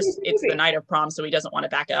 now, of course, it's the night of prom, so he doesn't want to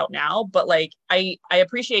back out now. But, like, I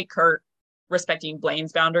appreciate Kurt respecting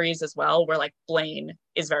Blaine's boundaries as well, where, like, Blaine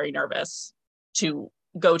is very nervous to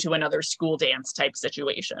go to another school dance type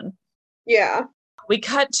situation. Yeah. We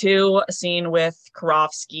cut to a scene with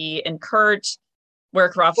Karofsky and Kurt, where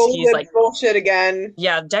Karofsky's like bullshit again.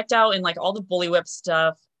 Yeah, decked out in like all the bully whip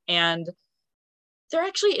stuff. And there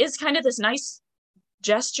actually is kind of this nice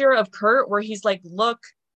gesture of Kurt where he's like, look,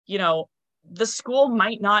 the school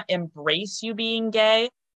might not embrace you being gay,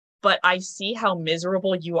 but I see how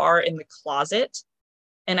miserable you are in the closet.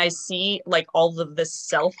 And I see like all of this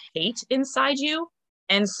self-hate inside you.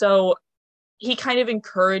 And so he kind of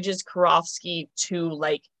encourages Karofsky to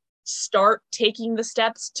like start taking the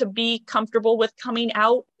steps to be comfortable with coming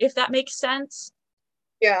out, if that makes sense.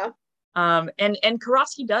 Yeah. And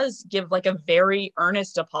Karofsky does give like a very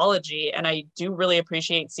earnest apology, and I do really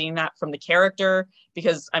appreciate seeing that from the character,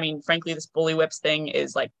 because I mean, frankly, this bully whips thing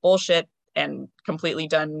is like bullshit and completely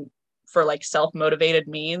done for like self-motivated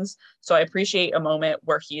means. So I appreciate a moment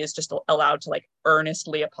where he is just allowed to like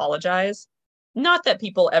earnestly apologize. Not that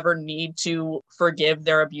people ever need to forgive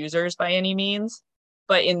their abusers by any means,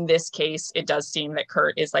 but in this case, it does seem that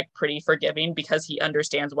Kurt is like pretty forgiving because he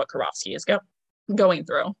understands what Karofsky is going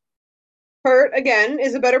through. Kurt, again,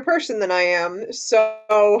 is a better person than I am,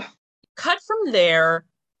 so... Cut from there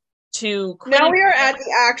to... Quinn now we are at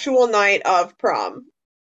the actual night of prom.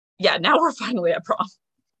 Yeah, now we're finally at prom.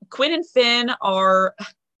 Quinn and Finn are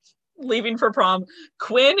leaving for prom.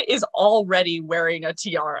 Quinn is already wearing a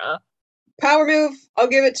tiara. Power move. I'll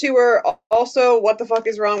give it to her. Also, what the fuck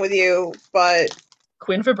is wrong with you? But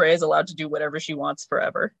Quinn Fabray is allowed to do whatever she wants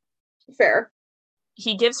forever. Fair.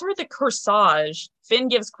 He gives her the corsage. Finn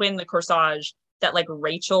gives Quinn the corsage that like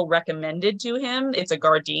Rachel recommended to him. It's a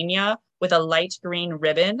gardenia with a light green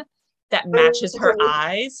ribbon that matches her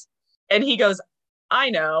eyes. And he goes, I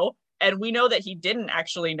know. And we know that he didn't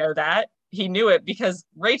actually know that. He knew it because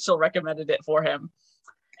Rachel recommended it for him.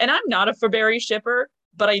 And I'm not a Fabray shipper,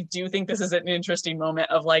 but I do think this is an interesting moment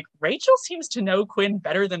of like, Rachel seems to know Quinn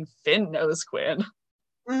better than Finn knows Quinn.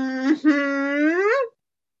 Mm-hmm.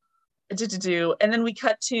 And then we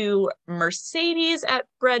cut to Mercedes at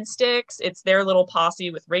Breadsticks. It's their little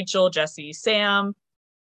posse with Rachel, Jesse, Sam.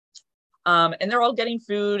 And they're all getting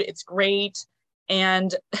food. It's great.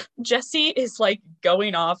 And Jesse is like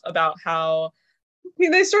going off about how...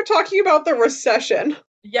 They start talking about the recession.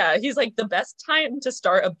 Yeah, he's like, the best time to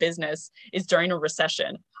start a business is during a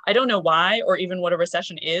recession. I don't know why or even what a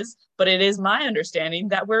recession is, but it is my understanding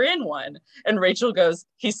that we're in one. And Rachel goes,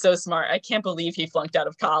 he's so smart. I can't believe he flunked out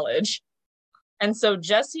of college. And so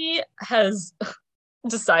Jesse has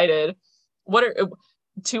decided,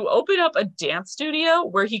 to open up a dance studio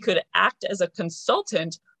where he could act as a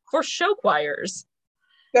consultant for show choirs.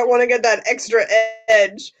 That want to get that extra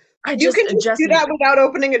edge. You can just do Jesse, that without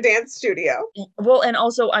opening a dance studio. well, and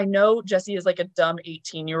also I know Jesse is like a dumb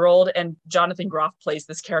 18-year-old, and Jonathan Groff plays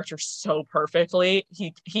this character so perfectly.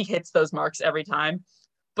 He hits those marks every time.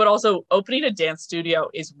 But also, opening a dance studio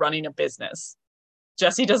is running a business.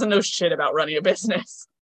 Jesse doesn't know shit about running a business.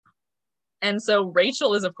 And so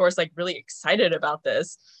Rachel is, of course, like really excited about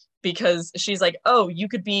this because she's like, oh, you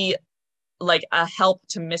could be like a help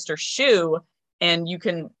to Mr. Shu and you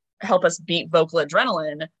can help us beat vocal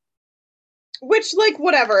adrenaline. Which, like,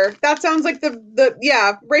 whatever. That sounds like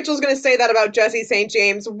yeah, Rachel's gonna say that about Jesse St.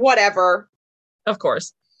 James. Whatever. Of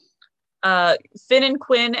course. Finn and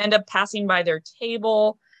Quinn end up passing by their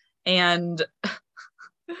table, and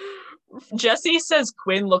Jesse says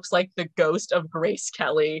Quinn looks like the ghost of Grace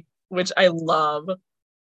Kelly, which I love.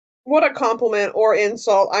 What a compliment or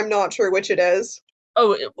insult. I'm not sure which it is.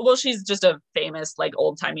 Oh, well, she's just a famous, like,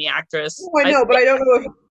 old-timey actress. Oh, I know, but I don't know if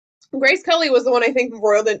Grace Kelly was the one I think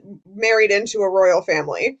married into a royal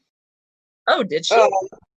family. Oh, did she?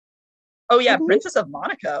 Oh, yeah, Princess of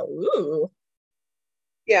Monaco. Ooh.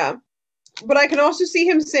 Yeah. But I can also see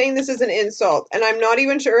him saying this as an insult, and I'm not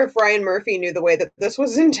even sure if Ryan Murphy knew the way that this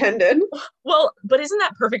was intended. Well, but isn't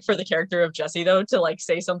that perfect for the character of Jesse, though, to, like,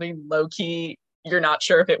 say something low-key, you're not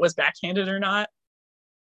sure if it was backhanded or not?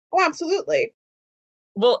 Oh, absolutely.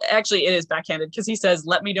 Well, actually, it is backhanded because he says,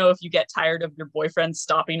 let me know if you get tired of your boyfriend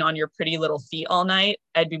stopping on your pretty little feet all night.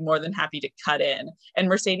 I'd be more than happy to cut in. And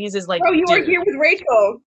Mercedes is like, oh, you are here with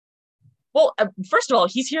Rachel. Well, first of all,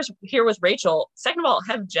 he's here with Rachel. Second of all,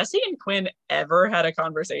 have Jesse and Quinn ever had a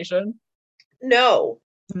conversation? No.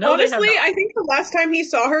 No, honestly, I think the last time he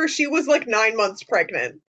saw her, she was like 9 months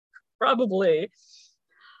pregnant. Probably.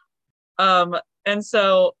 And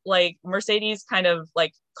so, like, Mercedes kind of,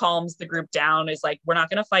 like, calms the group down, is like, we're not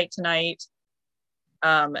going to fight tonight,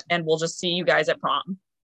 and we'll just see you guys at prom.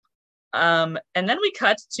 And then we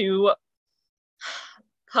cut to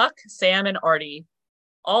Puck, Sam, and Artie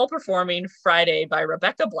all performing Friday by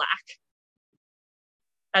Rebecca Black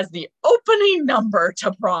as the opening number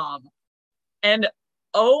to prom. And,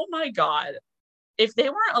 oh my God, if they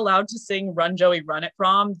weren't allowed to sing Run Joey Run at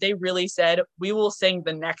prom, they really said, we will sing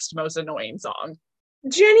the next most annoying song.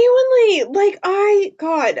 Genuinely, like, I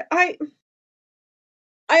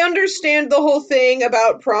understand the whole thing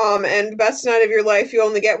about prom and best night of your life, you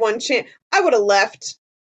only get one chance. I would have left.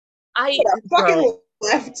 I fucking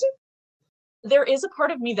left. There is a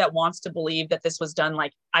part of me that wants to believe that this was done,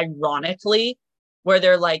 like, ironically, where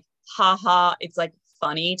they're like, haha, it's like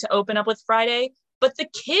funny to open up with Friday. But the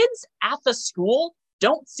kids at the school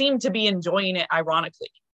don't seem to be enjoying it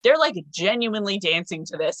ironically. They're like genuinely dancing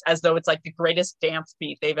to this as though it's like the greatest dance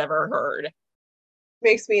beat they've ever heard.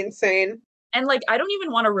 Makes me insane. And like, I don't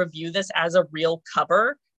even want to review this as a real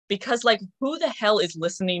cover because, like, who the hell is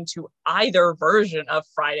listening to either version of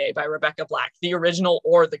Friday by Rebecca Black, the original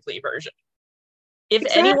or the Glee version? If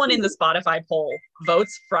anyone in the Spotify poll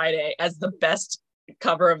votes Friday as the best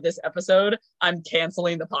cover of this episode, I'm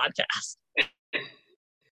canceling the podcast.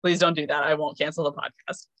 Please don't do that. I won't cancel the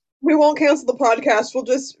podcast. We won't cancel the podcast. We'll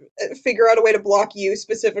just figure out a way to block you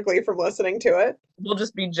specifically from listening to it. We'll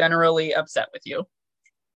just be generally upset with you.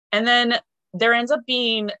 And then there ends up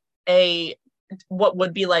being what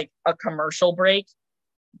would be like a commercial break,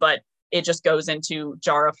 but it just goes into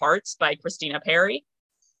Jar of Hearts by Christina Perri,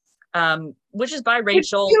 which is by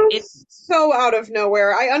Rachel. It's so out of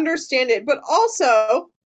nowhere. I understand it, but also,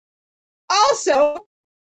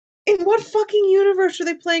 in what fucking universe are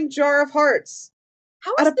they playing Jar of Hearts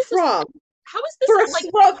at a prom? How is this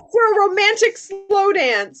for a romantic slow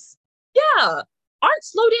dance? Yeah, aren't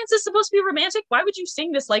slow dances supposed to be romantic? Why would you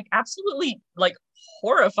sing this like absolutely like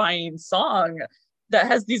horrifying song that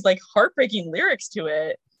has these like heartbreaking lyrics to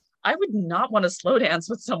it? I would not want to slow dance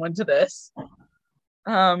with someone to this.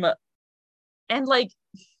 And like,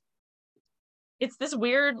 it's this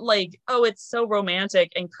weird, like, oh, it's so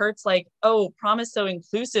romantic. And Kurt's like, oh, prom is so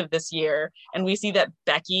inclusive this year. And we see that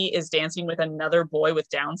Becky is dancing with another boy with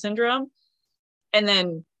Down syndrome. And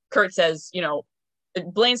then Kurt says, you know,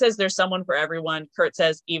 Blaine says there's someone for everyone. Kurt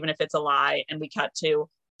says, even if it's a lie. And we cut to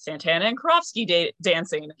Santana and Karofsky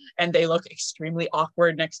dancing. And they look extremely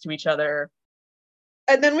awkward next to each other.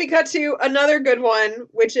 And then we cut to another good one,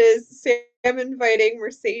 which is Sam inviting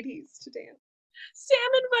Mercedes to dance. Sam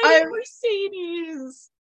inviting Mercedes.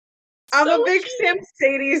 I'm a big Sam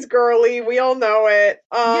Mercedes girly. We all know it.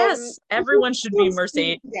 Yes, everyone should be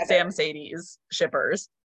Sam Mercedes shippers.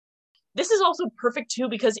 This is also perfect too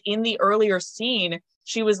because in the earlier scene,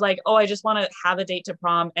 she was like, oh, I just want to have a date to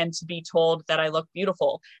prom and to be told that I look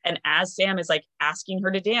beautiful. And as Sam is like asking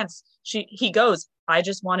her to dance, he goes, I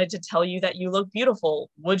just wanted to tell you that you look beautiful.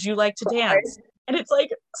 Would you like to dance? And it's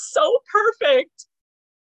like so perfect.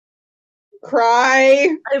 Cry.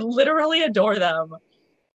 I literally adore them.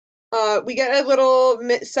 We get a little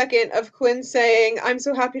second of Quinn saying, I'm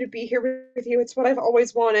so happy to be here with you. It's what I've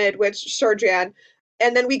always wanted, which, sure, Jan.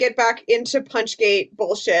 And then we get back into Punchgate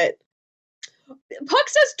bullshit. Puck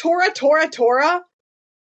says Tora, Tora, Tora.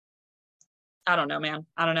 I don't know, man.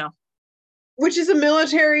 I don't know. Which is a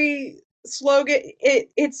military slogan.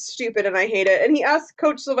 It's stupid and I hate it. And he asks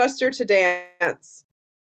Coach Sylvester to dance.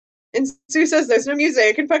 And Sue says there's no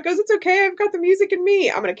music. And Puck goes, it's okay, I've got the music in me.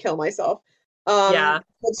 I'm gonna kill myself. Yeah.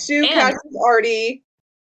 But Sue And catches Artie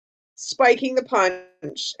spiking the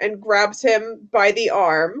punch and grabs him by the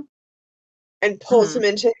arm and pulls him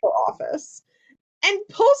into her office. And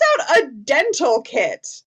pulls out a dental kit.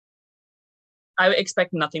 I would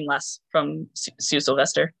expect nothing less from Sue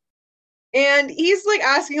Sylvester. And he's like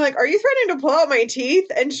asking, like, are you threatening to pull out my teeth?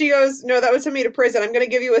 And she goes, no, that would send me to prison. I'm going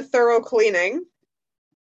to give you a thorough cleaning.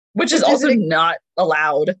 Which is also not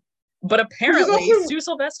allowed. But apparently, Sue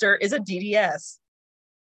Sylvester is a DDS.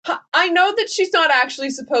 I know that she's not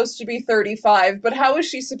actually supposed to be 35, but how is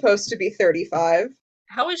she supposed to be 35?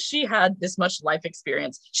 How has she had this much life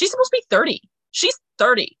experience? She's supposed to be 30. She's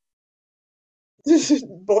 30.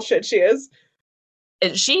 Bullshit, she is.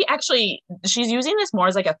 She's using this more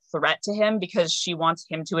as like a threat to him because she wants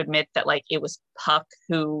him to admit that like it was Puck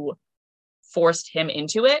who forced him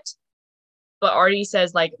into it. But Artie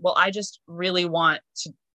says like, well, I just really want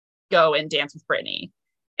to go and dance with Brittany.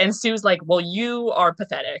 And Sue's like, well, you are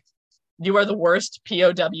pathetic. You are the worst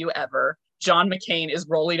POW ever. John McCain is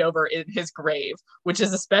rolling over in his grave, which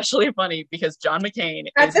is especially funny because John McCain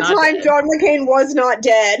at the time dead. John McCain was not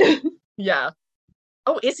dead. Yeah.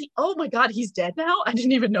 Oh, is he? Oh my God, he's dead now? I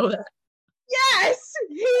didn't even know that. Yes,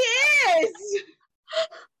 he is.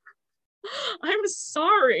 I'm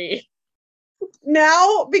sorry.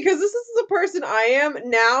 Now, because this is the person I am,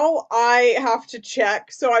 now I have to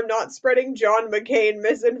check so I'm not spreading John McCain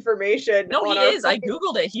misinformation. No, he is. I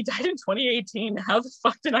Googled it. He died in 2018. How the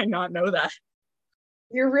fuck did I not know that?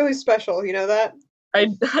 You're really special, you know that?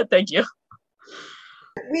 Thank you.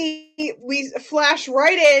 We flash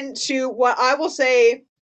right into what I will say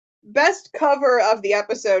best cover of the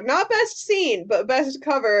episode. Not best scene, but best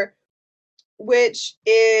cover, which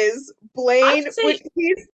is Blaine, which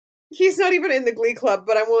he's not even in the Glee Club,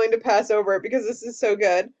 but I'm willing to pass over it because this is so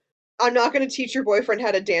good. I'm not going to teach your boyfriend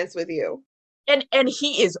how to dance with you. And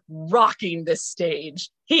he is rocking this stage.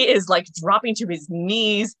 He is like dropping to his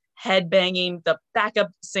knees, headbanging. The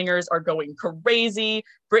backup singers are going crazy.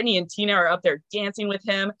 Brittany and Tina are up there dancing with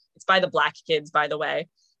him. It's by the Black Kids, by the way.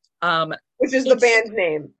 Which is the band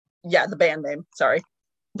name. Yeah, the band name. Sorry.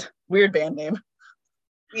 Weird band name.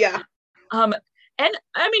 Yeah. And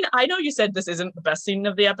I mean, I know you said this isn't the best scene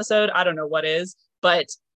of the episode. I don't know what is, but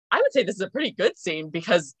I would say this is a pretty good scene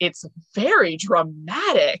because it's very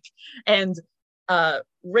dramatic. And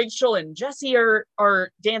Rachel and Jesse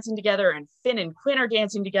are dancing together, and Finn and Quinn are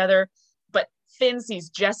dancing together. But Finn sees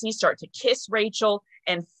Jesse start to kiss Rachel,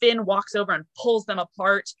 and Finn walks over and pulls them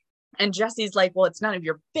apart. And Jesse's like, well, it's none of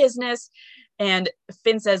your business. And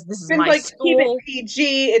Finn says, this is Finn's my like, school. Keep it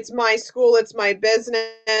PG. It's my school. It's my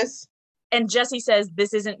business. And Jesse says,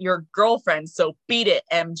 this isn't your girlfriend, so beat it,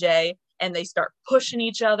 MJ. And they start pushing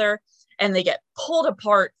each other, and they get pulled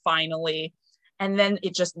apart finally. And then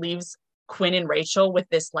it just leaves Quinn and Rachel with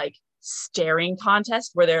this like staring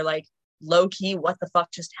contest where they're like, low key, what the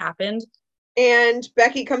fuck just happened? And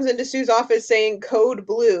Becky comes into Sue's office saying code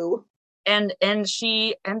blue. And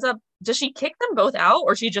she ends up, does she kick them both out,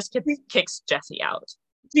 or she just kicks Jesse out?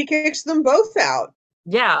 She kicks them both out.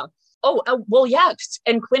 Yeah. Oh, well, yeah.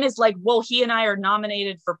 And Quinn is like, well, he and I are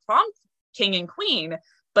nominated for prom king and queen.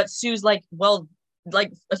 But Sue's like, well,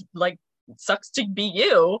 like sucks to be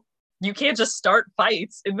you. You can't just start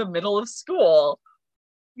fights in the middle of school.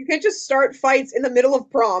 You can't just start fights in the middle of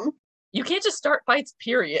prom. You can't just start fights,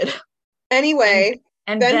 period. Anyway,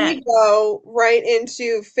 and then we go right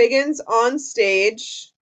into Figgins on stage.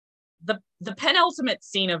 The penultimate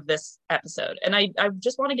scene of this episode. And I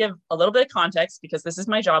just want to give a little bit of context because this is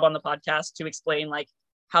my job on the podcast to explain like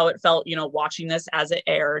how it felt, you know, watching this as it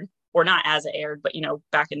aired, or not as it aired, but, you know,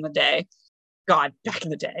 back in the day. God, back in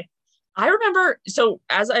the day. I remember, so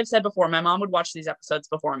as I've said before, my mom would watch these episodes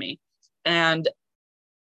before me. And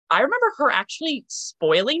I remember her actually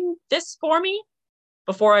spoiling this for me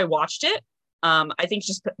before I watched it. I think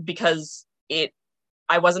just because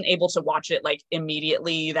I wasn't able to watch it like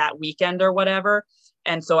immediately that weekend or whatever.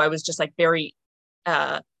 And so I was just like very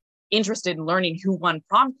uh, interested in learning who won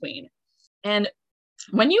prom queen. And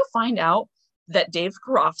when you find out that Dave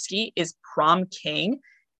Karofsky is prom king,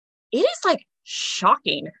 it is like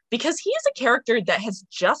shocking because he is a character that has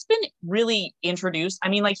just been really introduced. I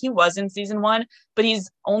mean, like he was in season 1, but he's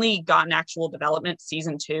only gotten actual development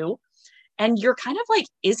season 2. And you're kind of like,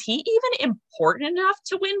 is he even important enough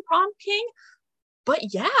to win prom king?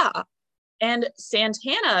 But yeah. And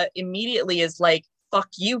Santana immediately is like, fuck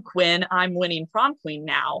you, Quinn, I'm winning prom queen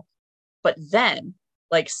now. But then,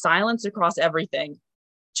 like, silence across everything.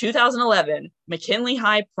 2011, McKinley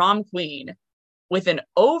High prom queen with an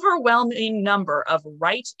overwhelming number of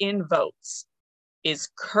write-in votes is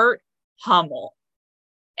Kurt Hummel.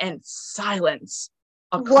 And silence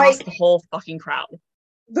across the whole fucking crowd.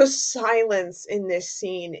 The silence in this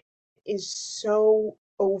scene is so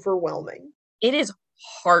overwhelming. It is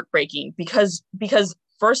heartbreaking because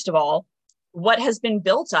first of all, what has been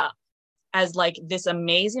built up as like this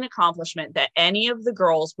amazing accomplishment that any of the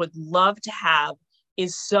girls would love to have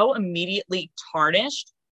is so immediately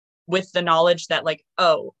tarnished with the knowledge that like,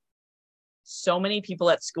 oh, so many people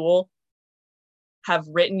at school have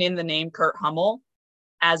written in the name Kurt Hummel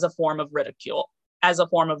as a form of ridicule, as a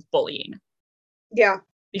form of bullying. Yeah.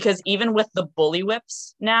 Because even with the bully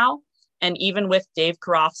whips now, and even with Dave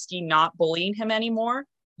Karofsky not bullying him anymore,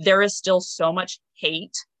 there is still so much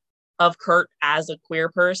hate of Kurt as a queer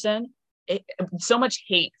person, so much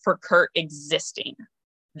hate for Kurt existing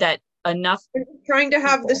that enough trying to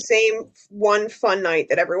have the same one fun night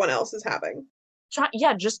that everyone else is having.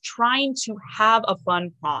 Just trying to have a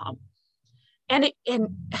fun prom. And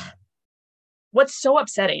what's so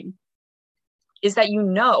upsetting is that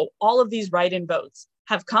all of these write-in votes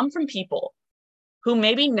have come from people who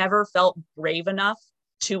maybe never felt brave enough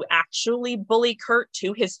to actually bully Kurt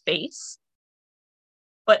to his face,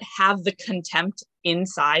 but have the contempt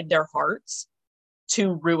inside their hearts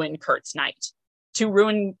to ruin Kurt's night, to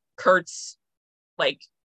ruin Kurt's like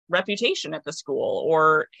reputation at the school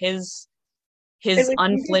or his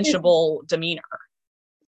unflinchable demeanor.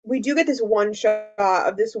 We do get this one shot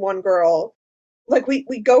of this one girl. Like we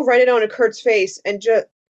go right in on Kurt's face and just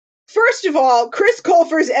first of all, Chris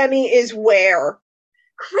Colfer's Emmy is where?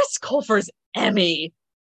 Chris Colfer's Emmy.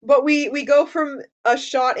 But we go from a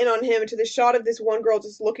shot in on him to the shot of this one girl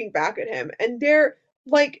just looking back at him. And they're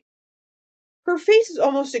like, her face is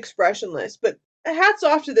almost expressionless, but hats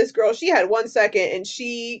off to this girl. She had 1 second and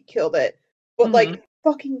she killed it. But like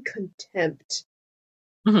fucking contempt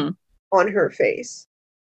on her face.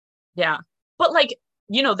 Yeah. But like,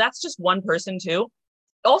 that's just one person too.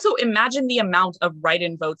 Also, imagine the amount of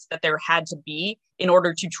write-in votes that there had to be in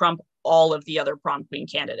order to trump all of the other prom queen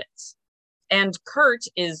candidates. And Kurt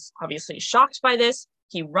is obviously shocked by this.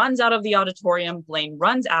 He runs out of the auditorium. Blaine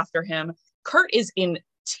runs after him. Kurt is in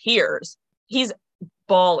tears. He's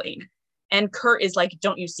bawling. And Kurt is like,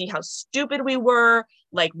 don't you see how stupid we were?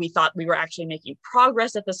 Like, we thought we were actually making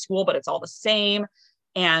progress at the school, but it's all the same.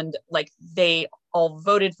 And like, they all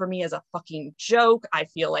voted for me as a fucking joke. I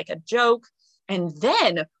feel like a joke. And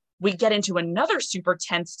then we get into another super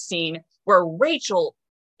tense scene where Rachel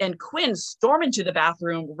and Quinn storm into the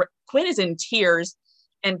bathroom. Quinn is in tears,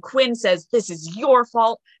 and Quinn says, "This is your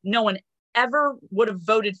fault. No one ever would have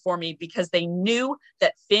voted for me because they knew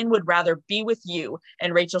that Finn would rather be with you."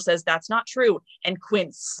 And Rachel says, "That's not true." And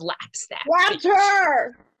Quinn slaps that. Slapped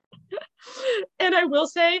her! And I will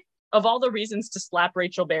say, of all the reasons to slap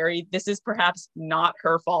Rachel Berry, this is perhaps not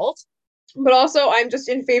her fault. But also, I'm just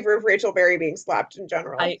in favor of Rachel Berry being slapped in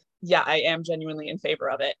general. I am genuinely in favor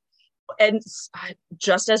of it. And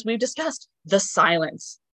just as we've discussed, the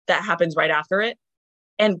silence that happens right after it.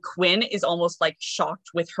 And Quinn is almost like shocked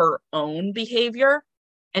with her own behavior.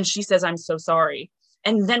 And she says, "I'm so sorry."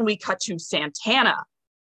 And then we cut to Santana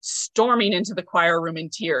storming into the choir room in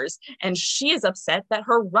tears. And she is upset that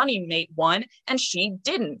her running mate won and she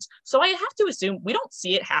didn't. So I have to assume, we don't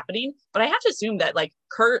see it happening, but I have to assume that like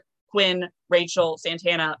Kurt, Quinn, Rachel,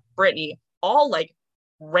 Santana, Brittany all like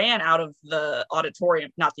ran out of the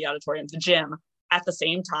auditorium, not the auditorium, the gym at the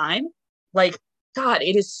same time. Like, God,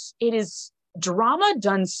 it is drama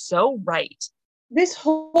done so right. The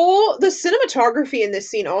cinematography in this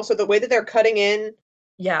scene also, the way that they're cutting in.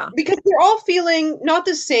 Yeah. Because they're all feeling not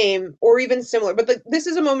the same or even similar, but this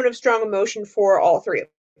is a moment of strong emotion for all three of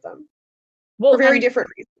them. Well, for very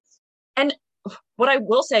different reasons. And what I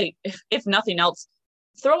will say, if nothing else,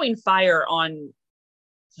 throwing fire on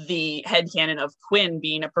the headcanon of Quinn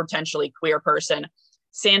being a potentially queer person,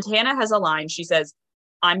 Santana has a line. She says,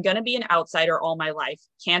 "I'm going to be an outsider all my life.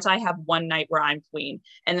 Can't I have one night where I'm queen?"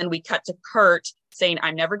 And then we cut to Kurt saying,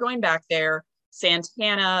 "I'm never going back there."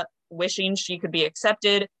 Santana wishing she could be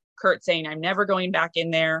accepted. Kurt saying, I'm never going back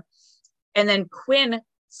in there. And then Quinn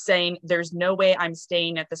saying, there's no way I'm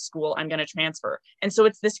staying at the school. I'm going to transfer. And so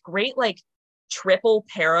it's this great, like, triple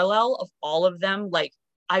parallel of all of them. Like,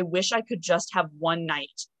 I wish I could just have one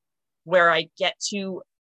night where I get to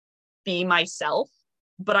be myself,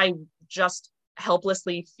 but I just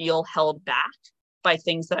helplessly feel held back by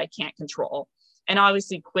things that I can't control. And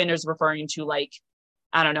obviously Quinn is referring to, like,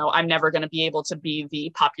 I don't know, I'm never going to be able to be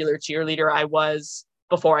the popular cheerleader I was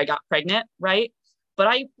before I got pregnant, right? But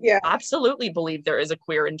I absolutely believe there is a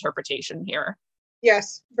queer interpretation here.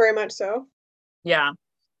 Yes, very much so. Yeah.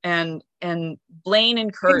 And Blaine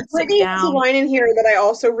and Kurt sit Brittany has a down. line in here that I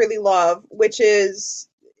also really love, which is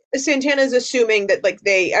Santana's assuming that like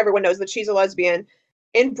everyone knows that she's a lesbian.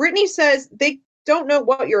 And Brittany says they don't know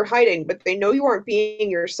what you're hiding, but they know you aren't being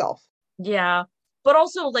yourself. Yeah. But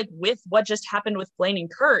also, like, with what just happened with Blaine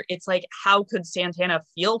and Kurt, it's like, how could Santana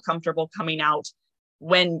feel comfortable coming out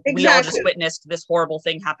when we all just witnessed this horrible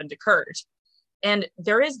thing happen to Kurt? And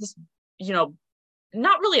there is this, you know,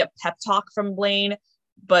 not really a pep talk from Blaine,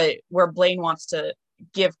 but where Blaine wants to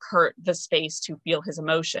give Kurt the space to feel his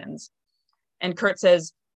emotions. And Kurt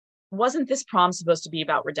says, wasn't this prom supposed to be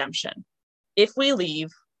about redemption? If we leave,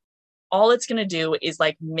 all it's going to do is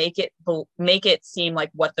like make it seem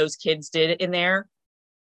like what those kids did in there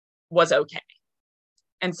was okay.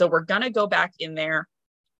 And so we're going to go back in there,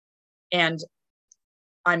 and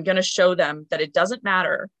I'm going to show them that it doesn't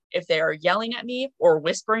matter if they are yelling at me or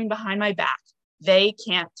whispering behind my back. They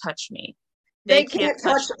can't touch me. They can't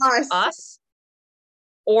touch us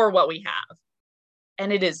or what we have.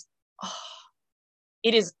 And it is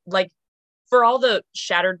like, for all the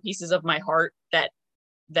shattered pieces of my heart that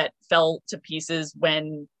fell to pieces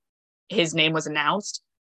when his name was announced,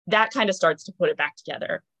 that kind of starts to put it back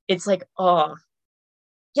together. It's like, oh,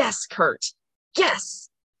 yes, Kurt, yes.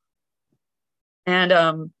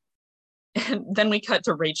 And then we cut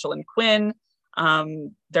to Rachel and Quinn.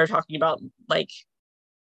 They're talking about like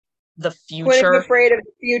the future. Quinn is afraid of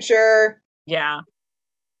the future. Yeah.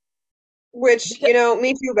 Which, you know,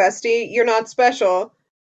 me too, bestie. You're not special.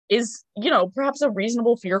 Is, you know, perhaps a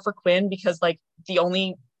reasonable fear for Quinn, because like the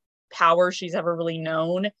only power she's ever really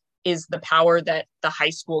known is the power that the high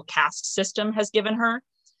school caste system has given her.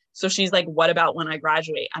 So she's like, what about when I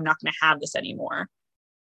graduate? I'm not going to have this anymore.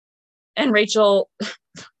 And Rachel,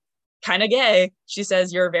 kind of gay, she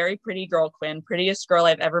says, you're a very pretty girl, Quinn, prettiest girl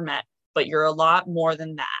I've ever met, but you're a lot more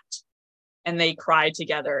than that. And they cry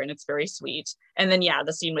together, and it's very sweet. And then, yeah,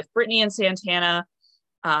 the scene with Brittany and Santana,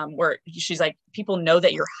 where she's like, people know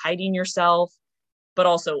that you're hiding yourself, but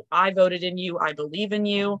also I voted in you, I believe in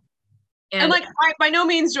you. And like, by no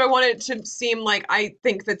means do I want it to seem like I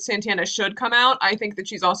think that Santana should come out. I think that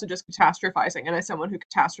she's also just catastrophizing, and as someone who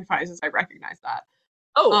catastrophizes, I recognize that.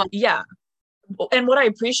 Yeah. And what I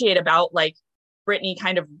appreciate about like Brittany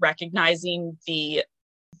kind of recognizing the,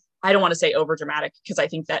 I don't want to say over dramatic because I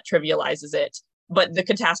think that trivializes it, but the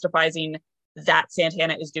catastrophizing that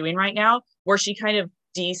Santana is doing right now, where she kind of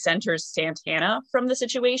decenters Santana from the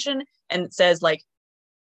situation and says like,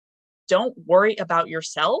 don't worry about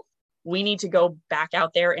yourself. We need to go back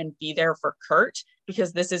out there and be there for Kurt,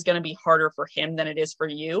 because this is going to be harder for him than it is for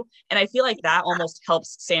you. And I feel like that almost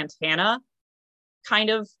helps Santana kind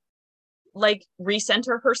of like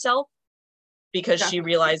recenter herself, because she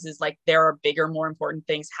realizes like there are bigger, more important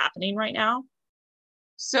things happening right now.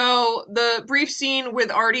 So the brief scene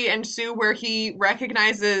with Artie and Sue where he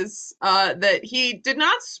recognizes that he did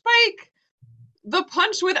not spike the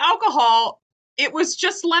punch with alcohol, it was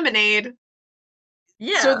just lemonade.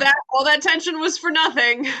 Yeah. So that all that tension was for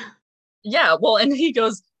nothing. Yeah, well, and he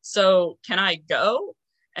goes, so can I go?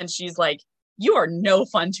 And she's like, you are no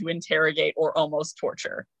fun to interrogate or almost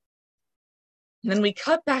torture. And then we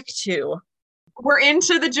cut back to, we're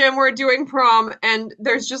into the gym, we're doing prom, and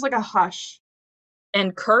there's just like a hush.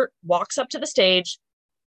 And Kurt walks up to the stage,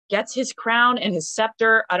 gets his crown and his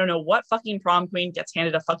scepter. I don't know what fucking prom queen gets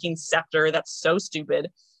handed a fucking scepter. That's so stupid.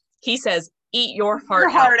 He says, eat your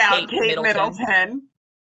heart out, Kate Middleton.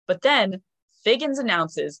 But then Figgins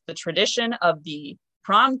announces the tradition of the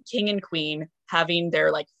prom king and queen having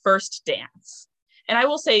their like first dance. And I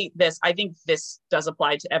will say this, I think this does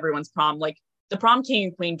apply to everyone's prom. Like, the prom king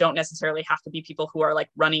and queen don't necessarily have to be people who are like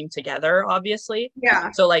running together, obviously.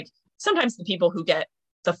 Yeah. So like sometimes the people who get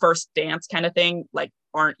the first dance kind of thing like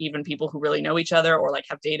aren't even people who really know each other or like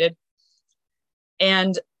have dated.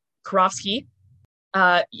 And Karofsky,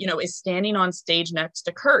 is standing on stage next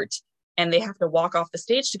to Kurt, and they have to walk off the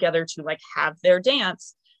stage together to like have their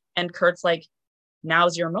dance. And Kurt's like,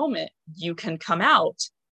 now's your moment. You can come out.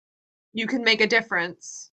 You can make a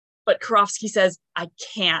difference. But Karofsky says, I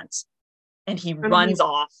can't. And he runs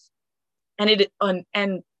off.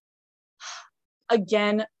 And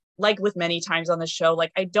again, like with many times on the show,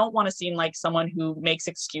 like I don't want to seem like someone who makes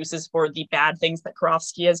excuses for the bad things that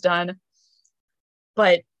Karofsky has done.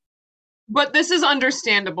 But this is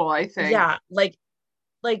understandable, I think. yeah, like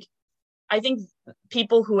I think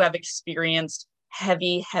people who have experienced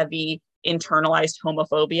heavy internalized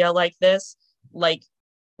homophobia like this, like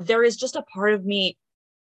there is just a part of me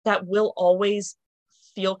that will always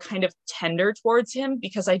feel kind of tender towards him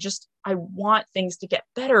because I want things to get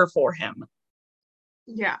better for him.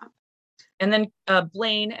 Yeah. And then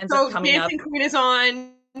Blaine ends up So coming up. Dancing Queen is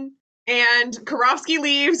on, and Karofsky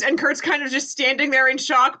leaves, and Kurt's kind of just standing there in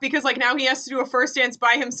shock because, like, now he has to do a first dance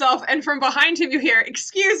by himself. And from behind him, you hear,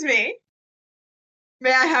 "Excuse me,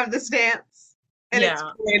 may I have this dance?" And it's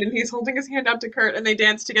Yeah. Blaine, and he's holding his hand out to Kurt, and they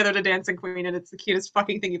dance together to Dancing Queen, and it's the cutest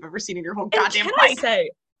fucking thing you've ever seen in your whole And goddamn can I life. say,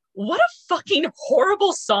 what a fucking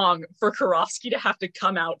horrible song for Karofsky to have to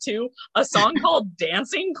come out to. A song called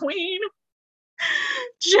Dancing Queen.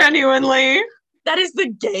 Genuinely. That is the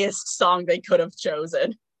gayest song they could have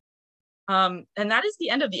chosen. And that is the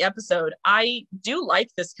end of the episode. I do like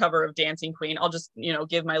this cover of Dancing Queen. I'll just,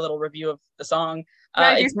 give my little review of the song.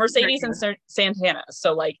 It's Mercedes and Santana,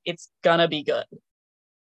 so like it's gonna be good.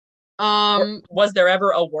 Was there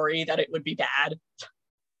ever a worry that it would be bad?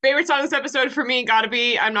 Favorite song this episode for me gotta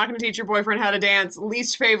be I'm Not Gonna Teach Your Boyfriend How to Dance.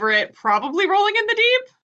 Least favorite, probably Rolling in the Deep.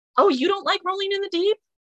 Oh, you don't like Rolling in the Deep?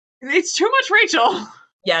 It's too much Rachel.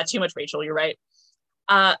 Yeah, too much Rachel, you're right.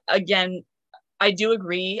 Again, I do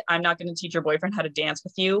agree. I'm Not Gonna Teach Your Boyfriend How to Dance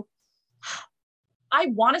with You. I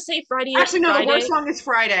want to say Friday. Actually, no, Friday. The worst song is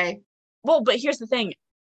Friday. Well, but here's the thing.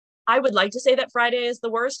 I would like to say that Friday is the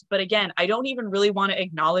worst, but again, I don't even really want to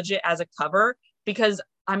acknowledge it as a cover because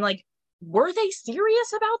I'm like, were they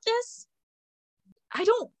serious about this? I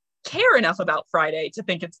don't care enough about Friday to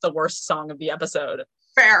think it's the worst song of the episode.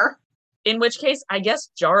 Fair. In which case, I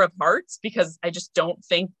guess Jar of Hearts, because I just don't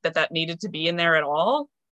think that needed to be in there at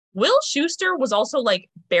all. Will Schuester was also like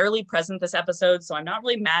barely present this episode, so I'm not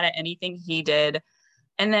really mad at anything he did.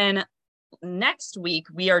 And then next week,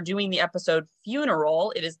 we are doing the episode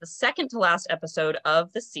Funeral. It is the second to last episode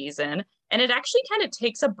of the season, and it actually kind of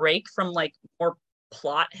takes a break from like more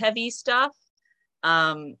plot heavy stuff.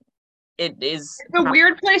 It is a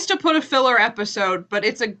weird place to put a filler episode, but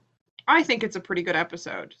I think it's a pretty good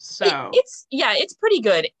episode. So it's pretty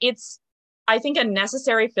good. It's, I think, a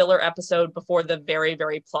necessary filler episode before the very,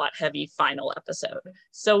 very plot heavy final episode.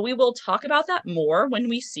 So we will talk about that more when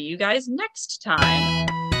we see you guys next time.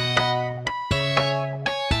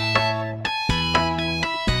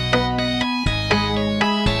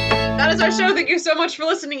 That is our show. Thank you so much for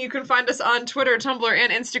listening. You can find us on Twitter, Tumblr,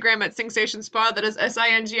 and Instagram at SingStationSpod. That is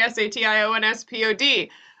SINGSATIONSPOD.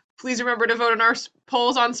 Please remember to vote in our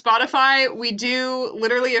polls on Spotify. We do,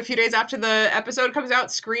 literally a few days after the episode comes out,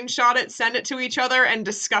 screenshot it, send it to each other, and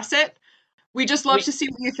discuss it. We just love to see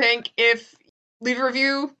what you think. Leave a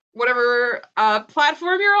review, whatever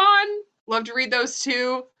platform you're on. Love to read those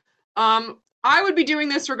too. I would be doing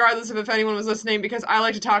this regardless of if anyone was listening because I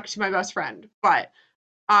like to talk to my best friend. But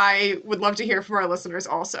I would love to hear from our listeners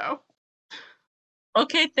also.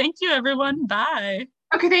 Okay, thank you, everyone. Bye.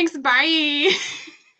 Okay, thanks. Bye.